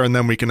clip here and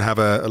then we can have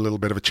a little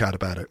bit of a chat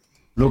about it.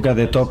 Look at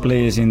the top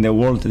players in the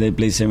world. They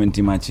play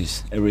 70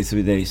 matches every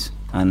 3 days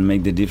and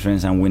make the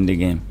difference and win the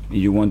game. If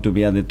you want to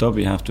be at the top,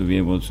 you have to be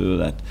able to do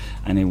that.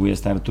 And if we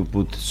start to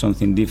put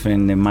something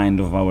different in the mind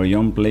of our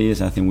young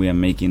players, I think we are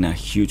making a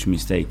huge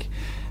mistake.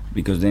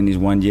 Because then it's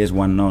 1 yes,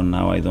 1 no.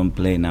 Now I don't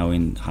play. Now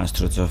in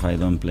Astroturf I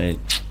don't play.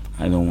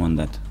 I don't want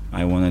that.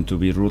 I want them to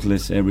be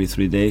ruthless every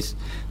 3 days.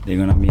 They're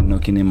going to be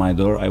knocking in my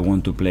door. I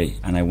want to play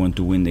and I want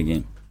to win the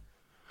game.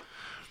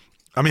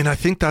 I mean, I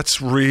think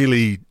that's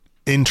really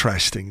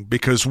interesting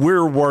because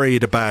we're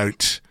worried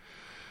about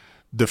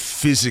the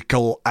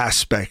physical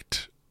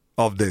aspect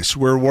of this.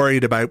 We're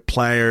worried about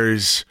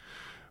players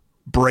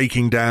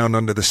breaking down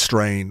under the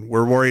strain.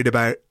 We're worried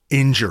about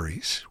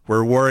injuries.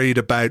 We're worried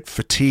about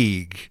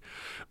fatigue.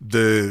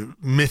 The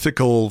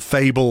mythical,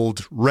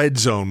 fabled red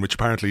zone, which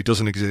apparently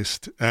doesn't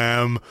exist.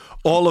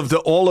 All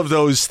of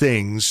those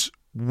things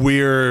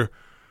we're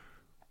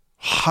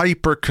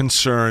hyper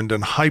concerned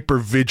and hyper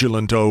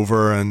vigilant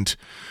over, and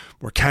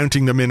we're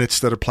counting the minutes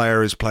that a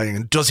player is playing.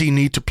 And does he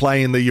need to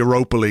play in the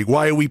Europa League?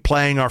 Why are we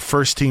playing our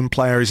first team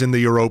players in the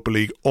Europa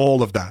League?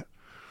 All of that.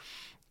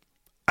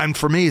 And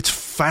for me, it's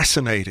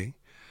fascinating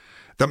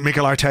that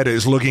Mikel Arteta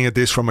is looking at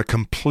this from a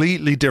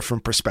completely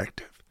different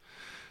perspective.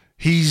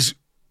 He's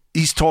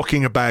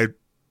talking about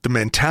the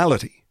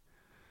mentality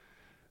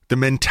the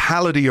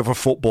mentality of a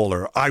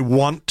footballer. I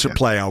want to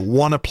play. I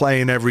want to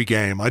play in every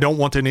game. I don't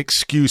want an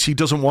excuse. He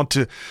doesn't want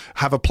to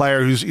have a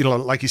player who's,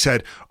 like he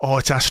said, oh,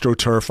 it's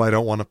AstroTurf, I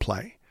don't want to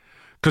play.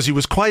 Because he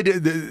was quite...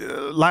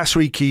 last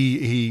week,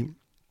 he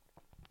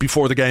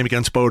before the game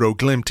against Bodo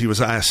Glimt, he was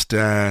asked,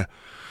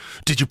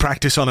 did you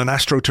practice on an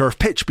AstroTurf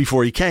pitch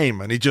before he came?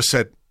 And he just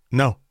said,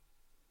 no.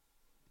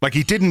 Like,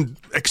 he didn't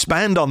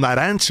expand on that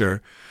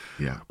answer,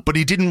 but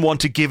he didn't want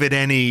to give it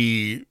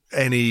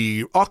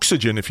any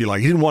oxygen, if you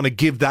like. He didn't want to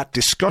give that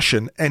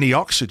discussion any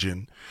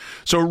oxygen.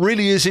 So it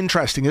really is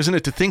interesting, isn't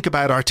it, to think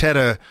about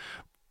Arteta.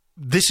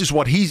 This is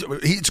what he's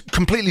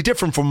completely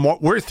different from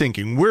what we're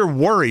thinking. We're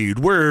worried.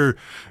 We're,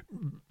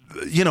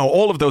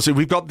 all of those.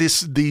 We've got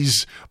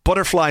these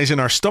butterflies in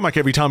our stomach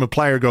every time a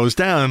player goes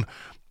down.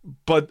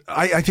 But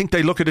I think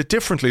they look at it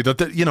differently, that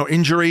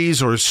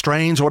injuries or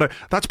strains or whatever,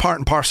 that's part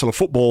and parcel of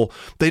football.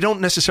 They don't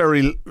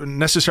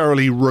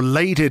necessarily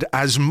relate it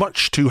as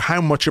much to how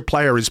much a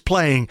player is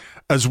playing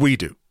as we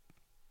do.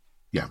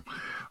 Yeah.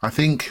 I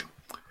think,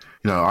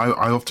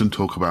 I often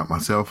talk about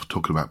myself,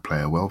 talking about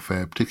player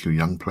welfare, particularly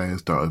young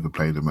players. Don't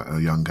overplay them at a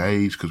young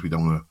age because we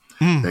don't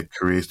want their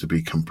careers to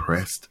be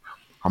compressed.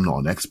 I'm not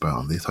an expert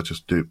on this. I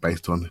just do it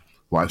based on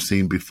what I've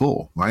seen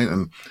before, right?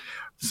 And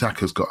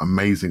Saka's got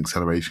amazing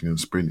acceleration and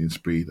sprinting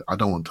speed. I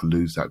don't want to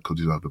lose that because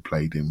he's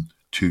overplayed him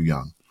too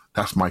young.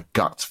 That's my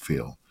gut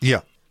feel.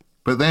 Yeah.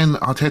 But then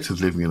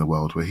Arteta's living in a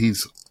world where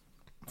he's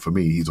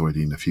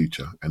already in the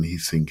future and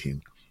he's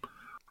thinking,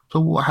 so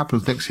what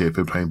happens next year if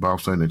we're playing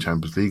Barcelona in the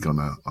Champions League on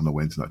a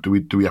Wednesday night?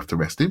 Do we have to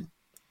rest him?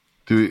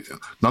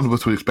 None of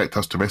us would expect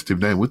us to rest him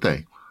then, would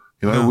they?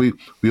 No.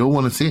 We all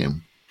want to see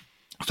him.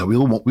 So we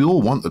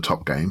all want the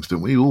top games,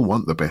 don't we? We all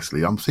want the best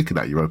league. I'm sick of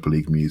that Europa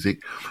League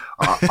music.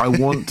 I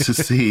want to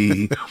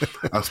see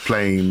us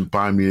playing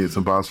Bayern Munich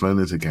and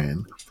Barcelona's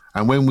again.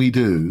 And when we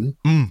do,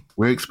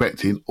 we're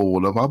expecting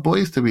all of our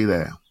boys to be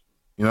there.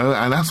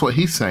 And that's what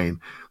he's saying.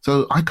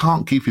 So I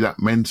can't give you that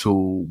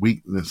mental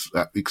weakness,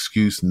 that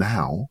excuse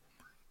now,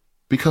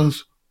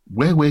 because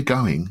where we're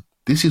going,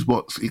 this is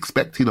what's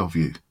expected of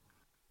you.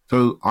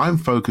 So I'm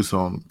focused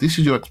on, this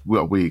is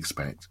what we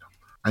expect.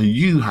 And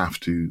you have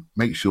to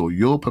make sure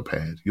you're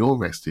prepared, you're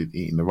rested,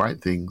 eating the right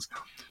things,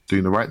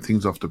 doing the right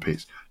things off the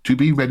pitch to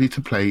be ready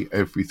to play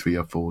every 3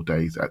 or 4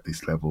 days at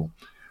this level.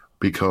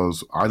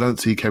 Because I don't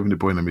see Kevin De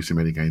Bruyne missing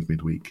many games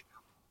midweek,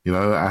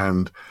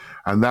 and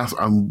that's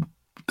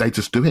they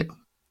just do it,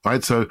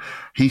 right? So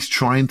he's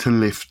trying to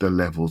lift the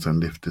levels and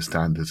lift the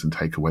standards and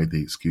take away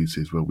the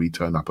excuses where we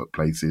turn up at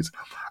places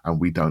and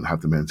we don't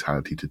have the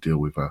mentality to deal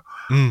with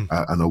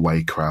an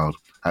away crowd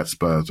at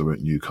Spurs or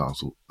at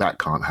Newcastle. That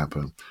can't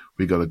happen.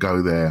 We got to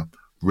go there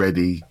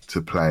ready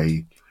to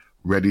play,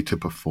 ready to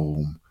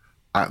perform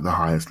at the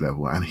highest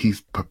level. And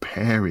he's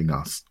preparing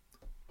us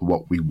for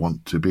what we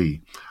want to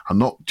be. And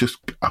not just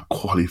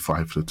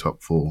qualify for the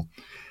top 4,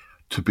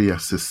 to be a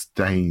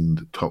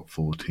sustained top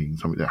 4 team,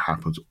 something that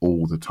happens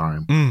all the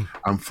time.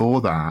 And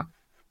for that,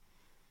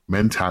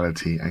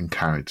 mentality and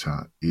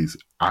character is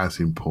as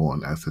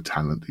important as the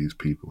talent these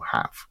people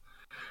have.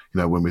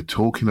 When we're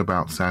talking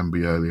about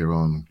Sambi earlier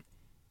on,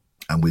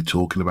 and we're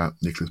talking about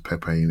Nicolas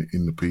Pepe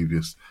in the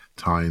previous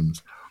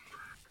times,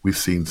 we've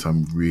seen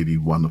some really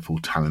wonderful,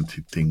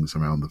 talented things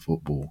around the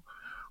football.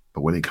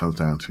 But when it comes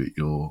down to it,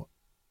 your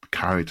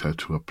character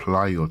to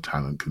apply your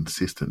talent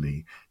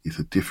consistently is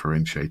a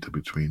differentiator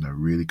between a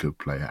really good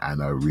player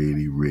and a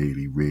really,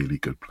 really, really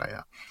good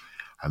player.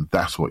 And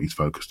that's what he's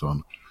focused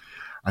on.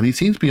 And he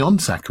seems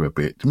beyond Saka a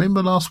bit.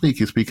 Remember last week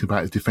he was speaking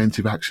about his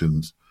defensive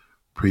actions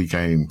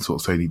pre-game,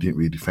 sort of saying he didn't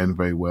really defend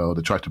very well.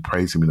 They tried to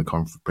praise him in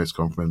the press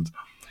conference.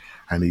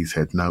 And he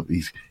said, no,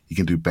 he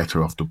can do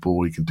better off the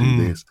ball. He can do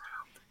this.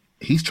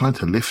 He's trying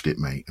to lift it,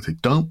 mate. And say,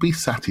 don't be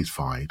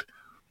satisfied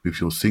with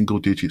your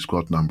single-digit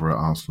squad number at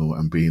Arsenal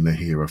and being a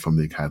hero from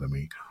the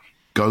academy.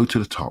 Go to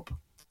the top.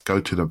 Go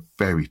to the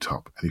very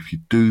top. And if you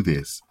do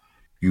this,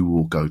 you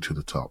will go to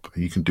the top.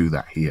 And you can do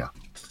that here.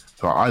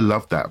 So I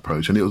love that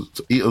approach. And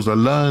it was a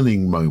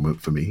learning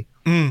moment for me.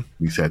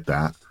 He said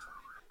that.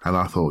 And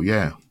I thought,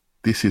 yeah,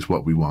 this is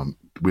what we want.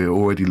 We're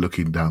already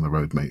looking down the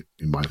road, mate,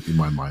 in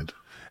my mind.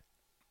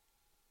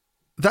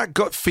 That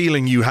gut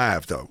feeling you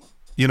have, though,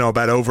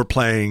 about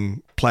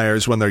overplaying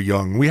players when they're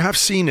young, we have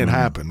seen it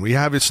happen.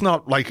 It's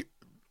not like,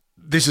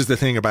 this is the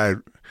thing about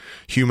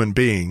human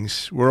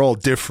beings. We're all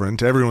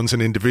different. Everyone's an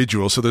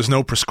individual. So there's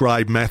no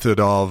prescribed method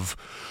of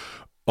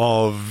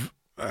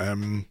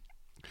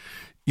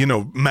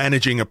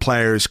managing a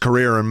player's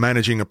career and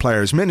managing a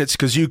player's minutes,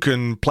 because you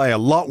can play a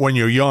lot when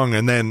you're young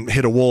and then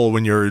hit a wall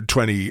when you're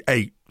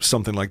 28.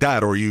 Something like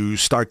that, or you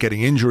start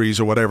getting injuries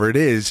or whatever it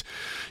is,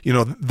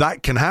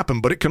 that can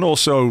happen. But it can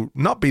also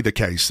not be the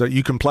case that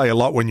you can play a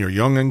lot when you're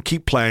young and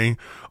keep playing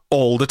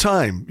all the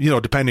time.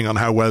 Depending on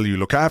how well you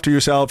look after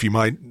yourself, you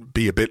might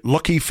be a bit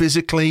lucky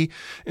physically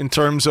in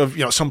terms of,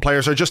 some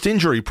players are just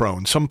injury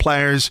prone. Some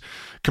players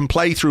can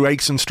play through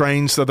aches and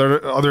strains that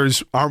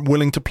others aren't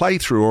willing to play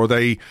through, or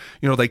they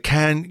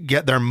can't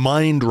get their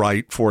mind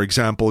right. For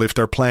example, if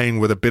they're playing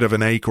with a bit of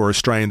an ache or a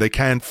strain, they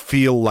can't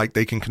feel like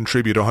they can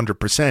contribute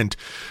 100%.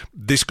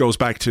 This goes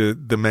back to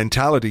the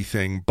mentality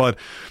thing. But,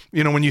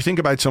 when you think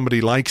about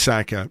somebody like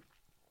Saka,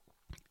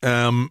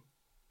 and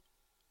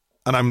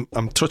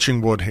I'm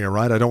touching wood here,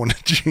 right? I don't want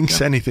to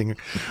jinx anything.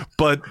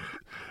 But,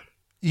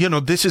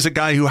 this is a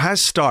guy who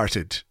has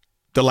started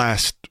the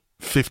last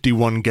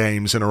 51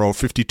 games in a row,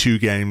 52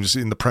 games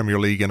in the Premier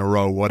League in a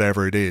row,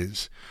 whatever it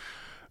is.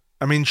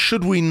 I mean,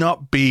 should we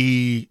not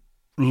be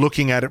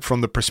looking at it from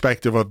the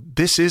perspective of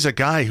this is a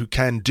guy who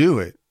can do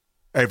it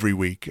every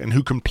week and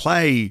who can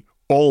play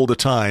all the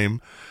time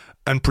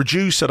and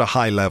produce at a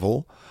high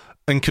level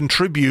and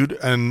contribute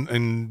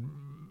and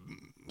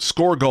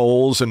score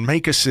goals and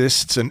make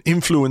assists and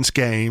influence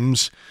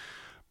games,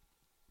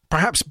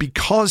 perhaps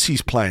because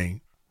he's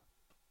playing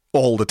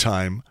all the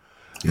time.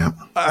 Yeah.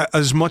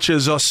 As much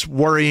as us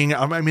worrying,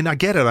 I mean, I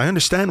get it. I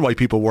understand why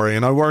people worry,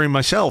 and I worry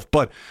myself.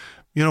 But,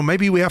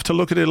 maybe we have to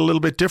look at it a little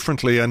bit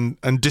differently, and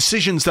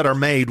decisions that are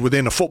made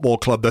within a football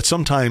club that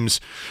sometimes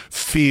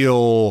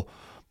feel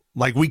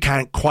like we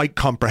can't quite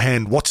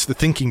comprehend what's the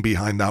thinking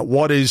behind that.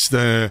 What is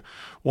the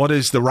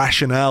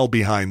rationale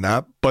behind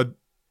that? But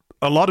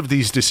a lot of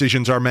these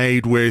decisions are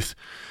made with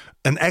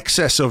an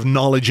excess of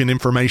knowledge and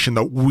information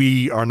that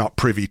we are not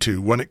privy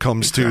to when it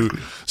comes to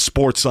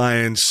sports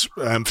science,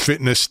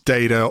 fitness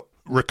data,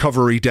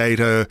 recovery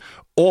data.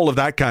 All of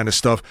that kind of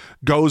stuff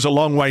goes a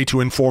long way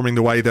to informing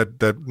the way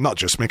that not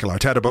just Mikel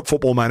Arteta, but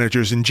football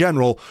managers in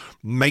general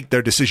make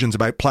their decisions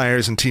about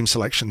players and team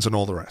selections and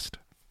all the rest.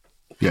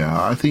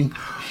 Yeah, I think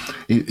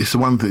it's the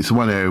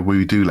one area where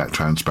we do lack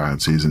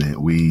transparency, isn't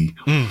it? We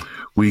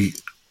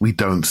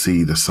don't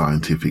see the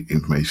scientific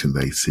information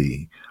they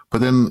see. But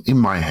then in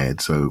my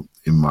head, so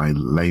in my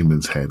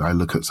layman's head, I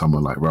look at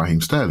someone like Raheem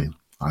Sterling.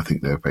 I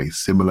think they're very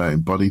similar in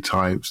body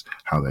types,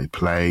 how they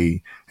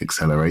play,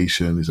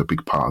 acceleration is a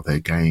big part of their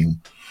game.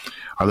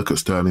 I look at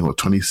Sterling,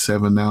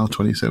 27 now,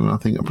 I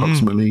think,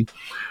 approximately.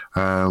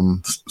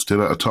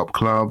 Still at a top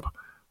club,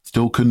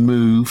 still can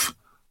move.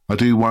 I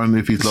do wonder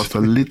if he's lost a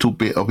little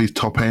bit of his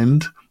top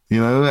end,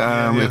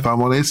 if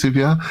I'm honest with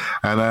you.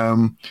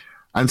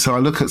 And so I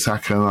look at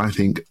Saka and I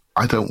think,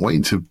 I don't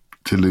want you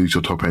to lose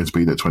your top end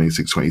speed at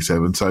 26,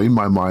 27. So in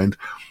my mind,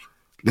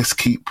 let's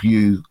keep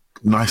you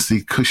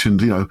nicely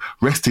cushioned,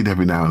 rested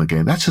every now and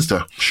again. That's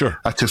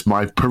just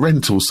my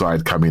parental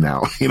side coming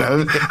out,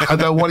 I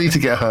don't want you to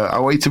get hurt. I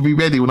want you to be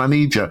ready when I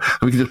need you.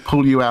 And we can just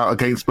pull you out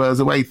against Spurs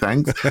away,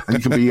 thanks. And you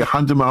can be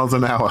 100 miles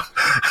an hour.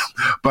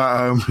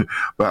 But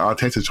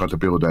Arteta tried to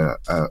build a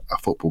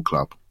football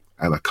club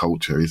and a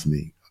culture, isn't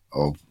he,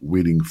 of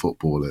winning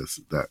footballers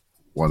that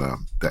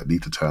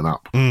need to turn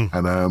up.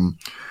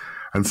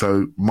 And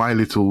so my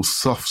little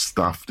soft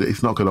stuff,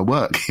 it's not going to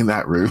work in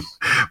that room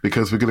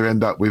because we're going to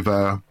end up with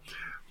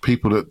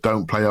people that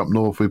don't play up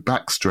north with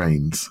back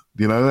strains,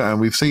 and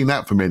we've seen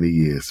that for many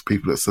years,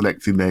 people that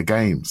select in their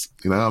games.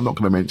 I'm not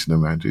going to mention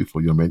them, Andrew,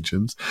 for your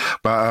mentions,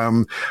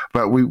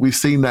 but we've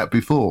seen that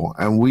before,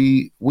 and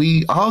we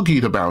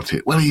argued about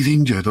it. Well, he's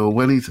injured, or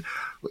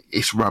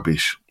it's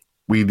rubbish.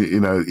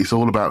 It's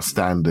all about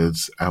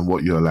standards and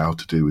what you're allowed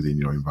to do within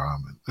your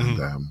environment.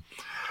 And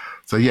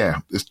so yeah,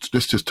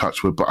 let's just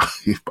touch wood. But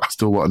I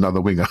still want another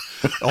winger.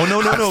 Oh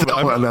no!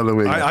 I want another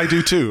winger. I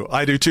do too,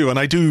 and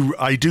I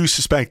do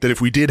suspect that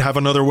if we did have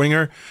another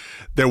winger,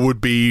 there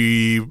would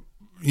be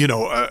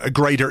a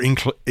greater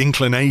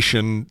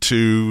inclination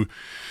to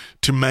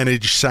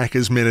manage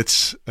Saka's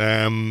minutes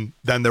than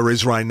there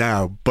is right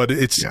now. But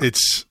it's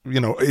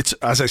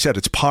as I said,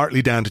 it's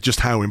partly down to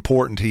just how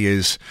important he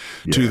is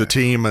to the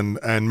team,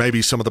 and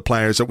maybe some of the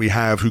players that we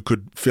have who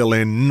could fill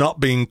in not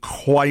being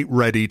quite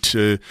ready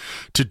to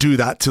do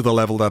that to the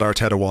level that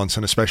Arteta wants,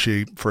 and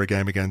especially for a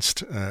game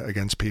against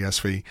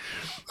PSV.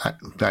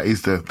 That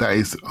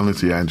is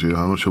honestly, Andrew,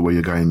 I'm not sure where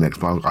you're going next,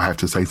 but I have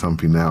to say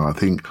something now. I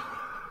think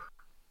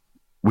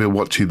we're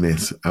watching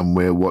this and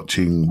we're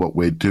watching what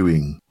we're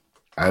doing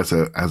as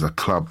a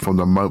club from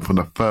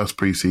the first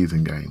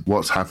pre-season game.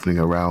 What's happening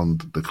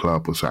around the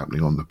club, what's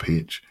happening on the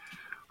pitch.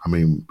 I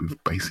mean,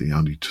 we've basically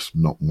only just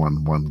not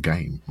won one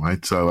game,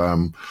 right?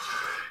 So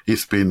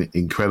it's been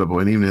incredible.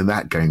 And even in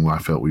that game, I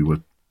felt we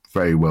were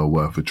very well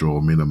worth a draw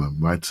minimum,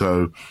 right?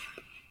 So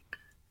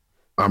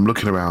I'm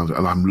looking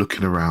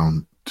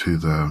around to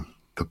the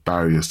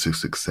barriers to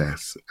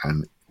success,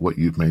 and what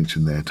you've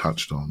mentioned there,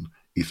 touched on,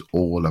 is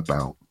all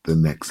about the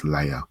next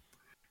layer.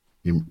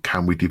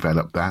 Can we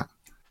develop that?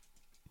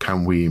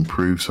 Can we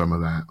improve some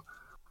of that?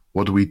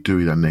 What do we do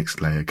in that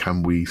next layer?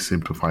 Can we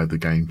simplify the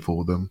game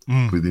for them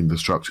within the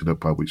structure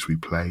by which we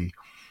play?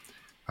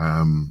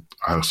 I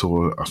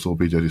saw a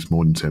video this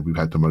morning said we've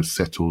had the most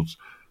settled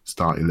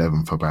start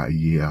 11 for about a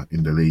year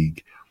in the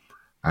league,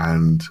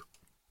 and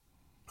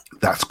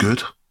that's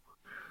good.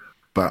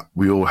 But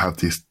we all have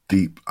this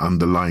deep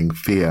underlying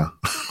fear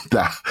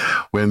that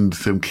when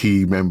some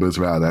key members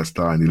are out of that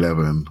starting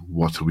 11,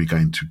 what are we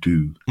going to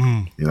do?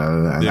 You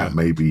know, and that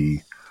may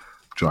be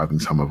driving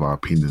some of our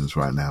opinions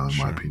right now, in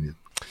my opinion.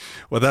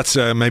 Well, that's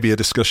maybe a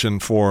discussion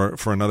for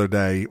another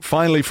day.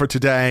 Finally, for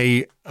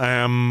today,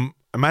 a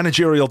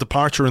managerial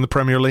departure in the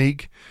Premier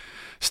League.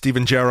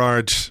 Steven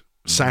Gerrard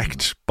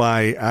sacked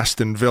by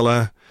Aston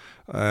Villa.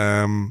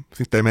 I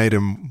think they made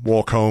him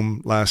walk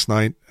home last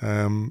night.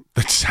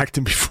 They sacked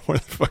him before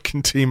the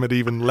fucking team had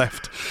even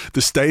left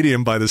the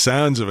stadium, by the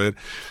sounds of it.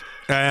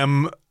 I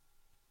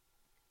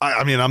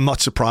mean, I'm not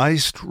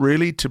surprised,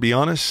 really, to be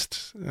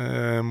honest.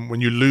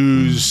 When you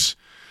lose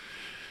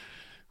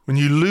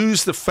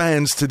the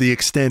fans to the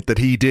extent that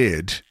he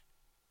did,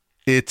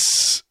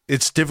 it's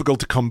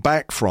difficult to come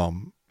back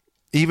from.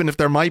 Even if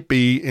there might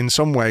be, in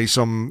some way,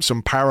 some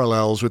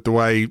parallels with the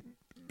way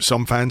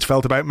some fans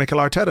felt about Mikel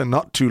Arteta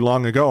not too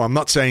long ago. I'm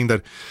not saying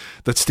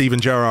that Steven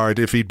Gerrard,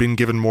 if he'd been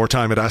given more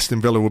time at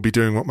Aston Villa, would be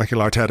doing what Mikel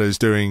Arteta is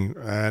doing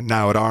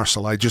now at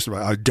Arsenal. I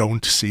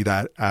don't see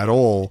that at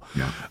all.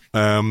 Yeah.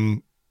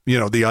 You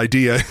know, the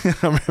idea,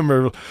 I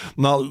remember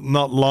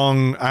not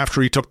long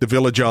after he took the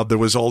Villa job, there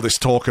was all this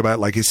talk about,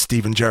 like, is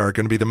Steven Gerrard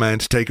going to be the man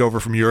to take over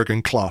from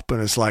Jurgen Klopp?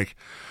 And it's like,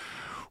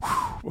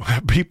 whew,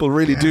 people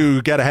really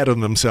do get ahead of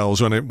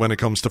themselves when it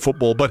comes to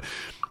football. But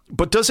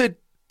does it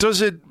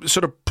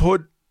sort of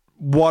put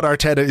what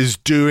Arteta is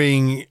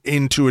doing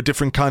into a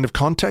different kind of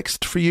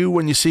context for you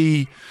when you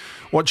see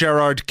what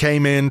Gerrard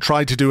came in,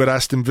 tried to do at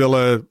Aston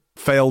Villa,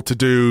 failed to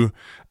do,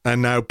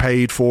 and now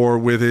paid for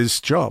with his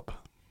job?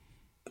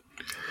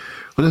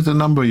 Well, there's a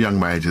number of young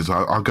managers.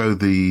 I'll go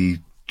the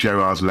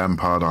Gerrard,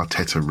 Lampard,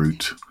 Arteta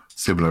route.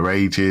 Similar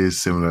ages,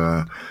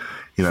 similar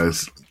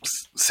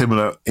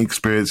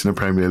experience in the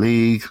Premier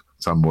League.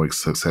 Some more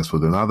successful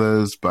than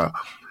others,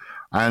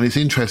 and it's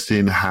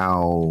interesting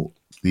how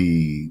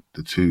the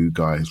two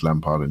guys,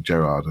 Lampard and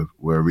Gerrard,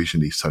 were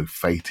originally so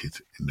fated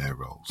in their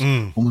roles.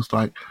 Almost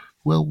like,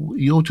 well,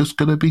 you're just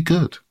going to be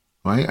good,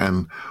 right?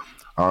 And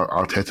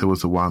Arteta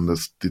was the one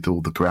that did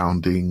all the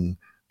grounding,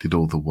 did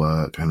all the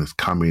work, and has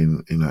come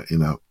in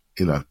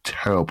a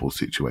terrible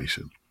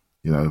situation.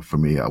 You know, for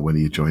me, when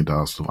he joined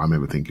Arsenal, I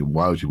remember thinking,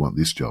 why would you want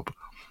this job?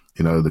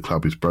 You know, the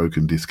club is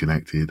broken,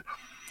 disconnected.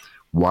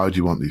 Why would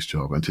you want this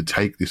job? And to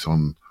take this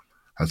on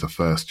as a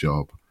first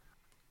job,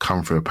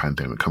 come through a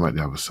pandemic, come out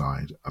the other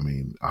side. I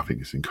mean, I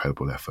think it's an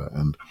incredible effort.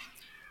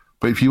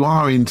 But if you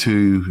are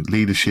into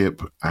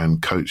leadership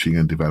and coaching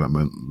and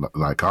development,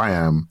 like I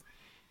am,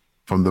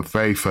 from the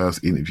very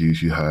first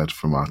interviews you heard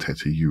from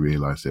Arteta, you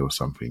realise there was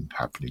something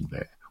happening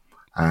there.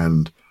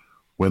 And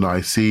when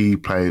I see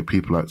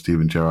people like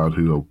Steven Gerrard,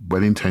 who are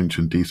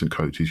well-intentioned, decent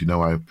coaches, you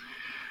know, I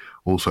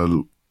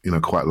also, you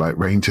know, quite like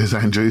Rangers,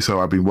 Andrew. So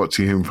I've been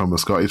watching him from a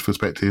Scottish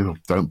perspective.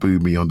 Don't boo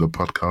me on the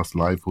podcast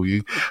live for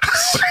you.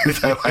 I'm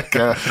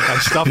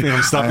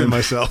stopping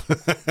myself.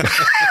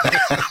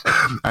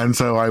 And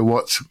so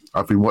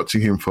I've been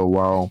watching him for a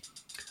while.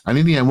 And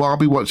in the end, what I'll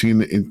be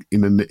watching in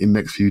the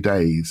next few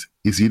days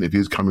is the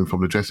interviews coming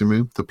from the dressing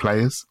room, the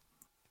players,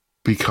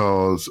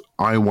 because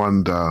I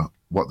wonder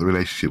what the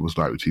relationship was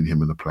like between him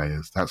and the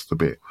players. That's the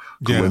bit.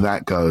 Yeah. When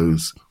that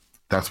goes,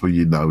 that's when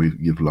you know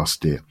you've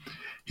lost it.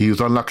 He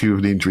was unlucky with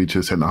an injury to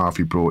the centre-half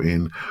he brought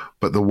in,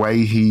 but the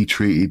way he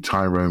treated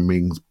Tyrone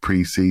Mings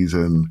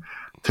pre-season,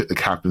 took the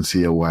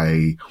captaincy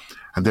away,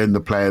 and then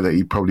the player that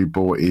he probably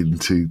brought in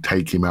to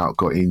take him out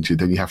got injured,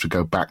 then you have to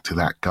go back to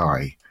that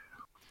guy.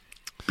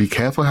 Be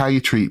careful how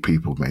you treat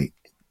people, mate,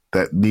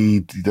 that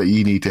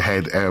you need to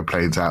head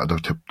airplanes out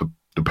of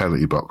the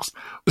penalty box.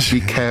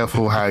 Be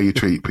careful how you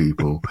treat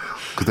people,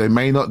 because they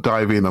may not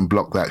dive in and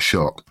block that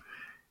shot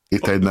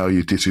if they know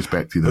you've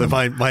disrespected them.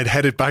 They might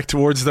head it back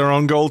towards their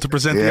own goal to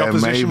present the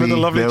opposition with a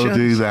lovely chance. They'll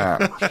do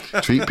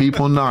that. Treat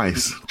people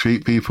nice.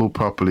 Treat people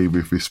properly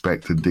with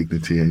respect and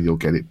dignity, and you'll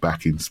get it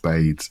back in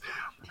spades.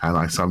 And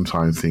I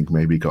sometimes think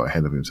maybe he got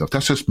ahead of himself.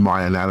 That's just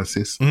my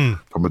analysis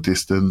from a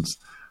distance.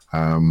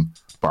 But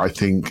I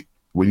think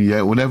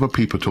whenever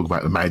people talk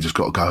about the manager's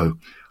got to go,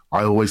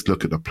 I always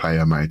look at the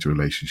player-manager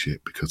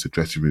relationship, because the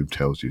dressing room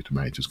tells you if the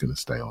manager's going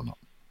to stay or not.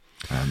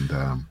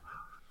 And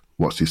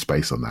watch this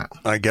space on that.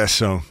 I guess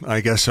so.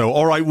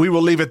 All right, we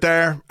will leave it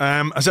there.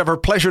 As ever,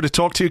 pleasure to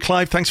talk to you,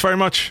 Clive. Thanks very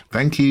much.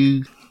 Thank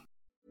you.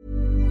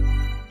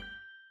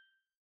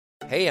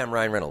 Hey, I'm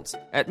Ryan Reynolds.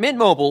 At Mint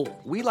Mobile,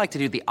 we like to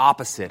do the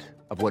opposite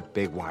of what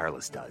Big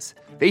Wireless does.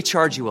 They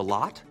charge you a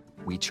lot.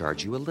 We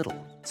charge you a little.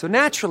 So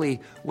naturally,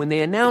 when they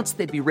announced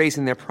they'd be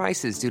raising their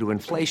prices due to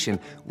inflation,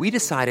 we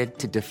decided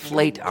to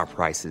deflate our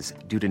prices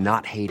due to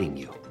not hating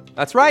you.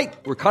 That's right.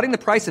 We're cutting the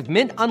price of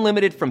Mint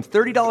Unlimited from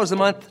 $30 a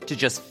month to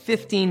just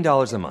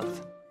 $15 a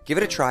month. Give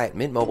it a try at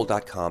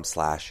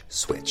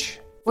mintmobile.com/switch.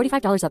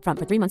 $45 up front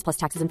for 3 months plus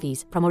taxes and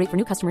fees. Promo rate for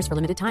new customers for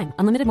limited time.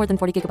 Unlimited more than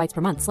 40 gigabytes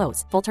per month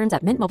slows. Full terms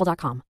at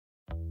mintmobile.com.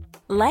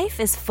 Life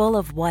is full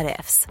of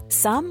what-ifs.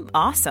 Some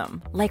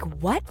awesome, like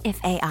what if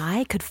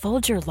AI could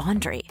fold your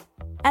laundry?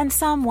 And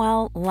some,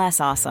 well, less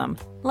awesome,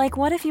 like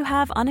what if you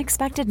have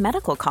unexpected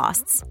medical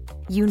costs?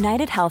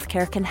 United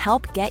Healthcare can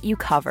help get you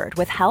covered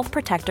with Health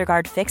Protector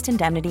Guard fixed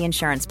indemnity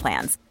insurance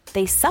plans.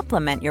 They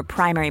supplement your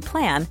primary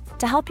plan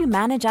to help you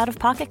manage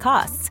out-of-pocket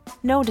costs.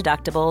 No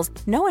deductibles,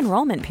 no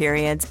enrollment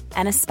periods,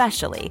 and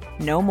especially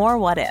no more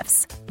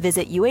what-ifs.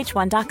 Visit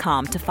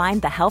uh1.com to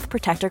find the Health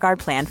Protector Guard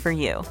plan for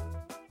you.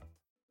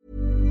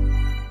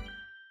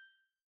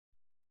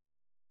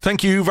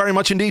 Thank you very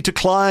much indeed to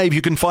Clive.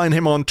 You can find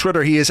him on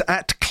Twitter. He is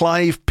at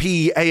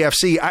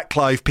ClivePAFC, at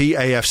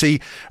ClivePAFC.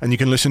 And you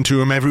can listen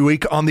to him every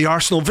week on the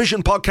Arsenal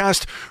Vision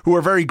podcast, who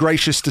are very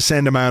gracious to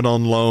send him out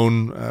on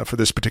loan for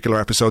this particular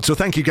episode. So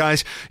thank you,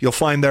 guys. You'll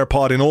find their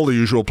pod in all the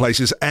usual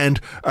places and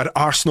at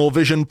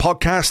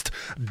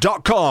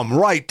arsenalvisionpodcast.com.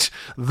 Right,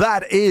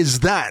 that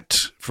is that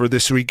for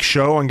this week's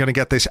show. I'm going to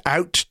get this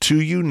out to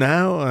you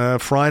now,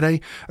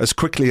 Friday, as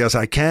quickly as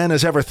I can.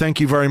 As ever, thank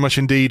you very much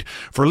indeed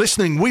for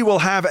listening. We will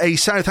have a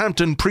Southampton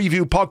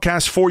preview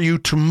podcast for you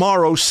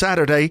tomorrow,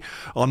 Saturday,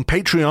 on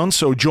Patreon.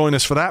 So join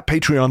us for that,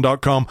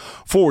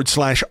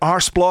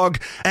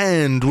 patreon.com/Arsblog.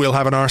 And we'll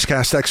have an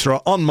Arscast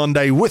Extra on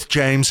Monday with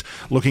James,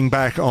 looking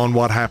back on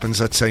what happens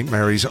at St.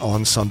 Mary's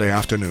on Sunday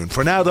afternoon.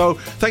 For now, though,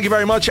 thank you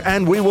very much,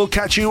 and we will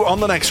catch you on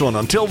the next one.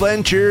 Until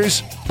then,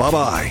 cheers.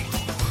 Bye-bye.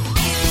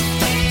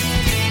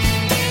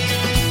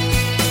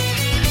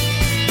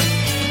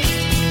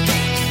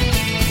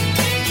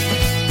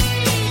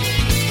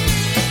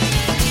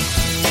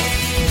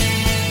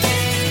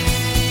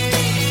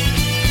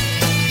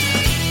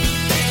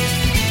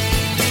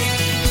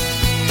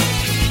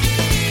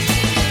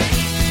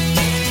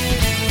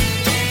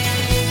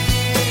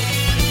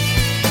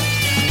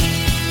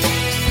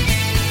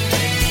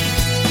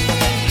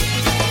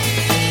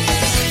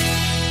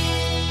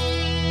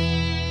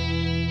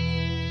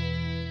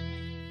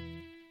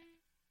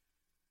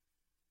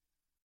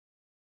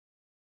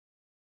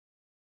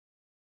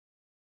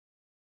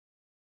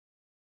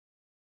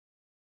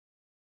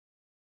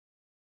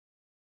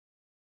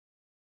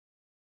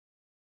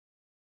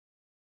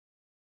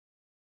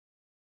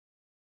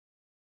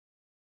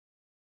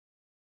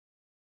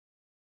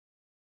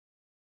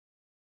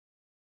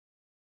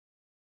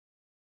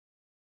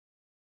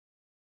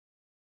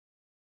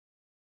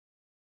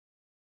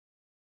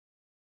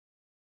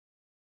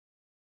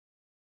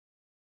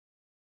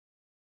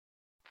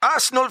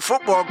 Arsenal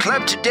Football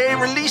Club today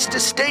released a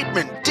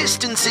statement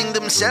distancing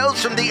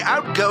themselves from the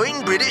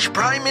outgoing British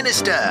Prime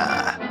Minister.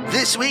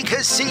 This week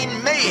has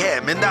seen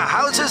mayhem in the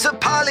Houses of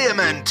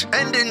Parliament,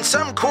 and in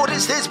some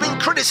quarters there's been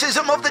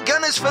criticism of the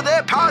Gunners for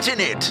their part in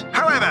it.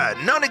 However,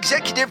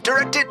 non-executive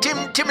director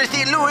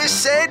Timothy Lewis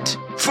said,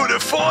 For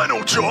the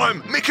final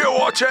time, Mikel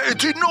Arteta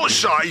did not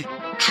say,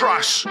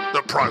 trust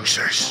the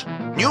process.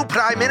 New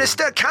Prime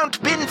Minister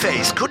Count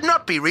Binface could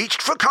not be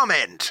reached for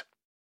comment.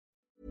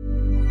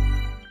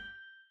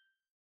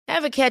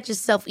 Ever catch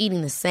yourself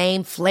eating the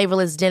same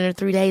flavorless dinner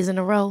 3 days in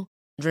a row?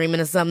 Dreaming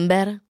of something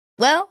better?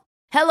 Well,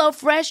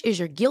 HelloFresh is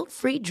your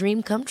guilt-free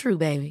dream come true,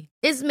 baby.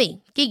 It's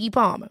me, Keke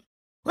Palmer.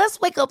 Let's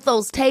wake up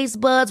those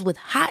taste buds with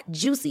hot,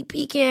 juicy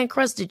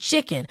pecan-crusted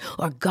chicken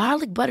or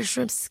garlic butter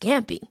shrimp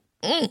scampi.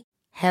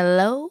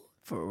 Hello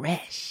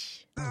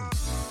Fresh.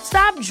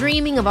 Stop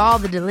dreaming of all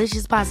the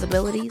delicious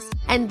possibilities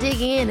and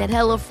dig in at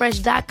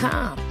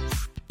HelloFresh.com.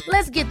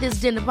 Let's get this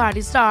dinner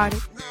party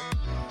started.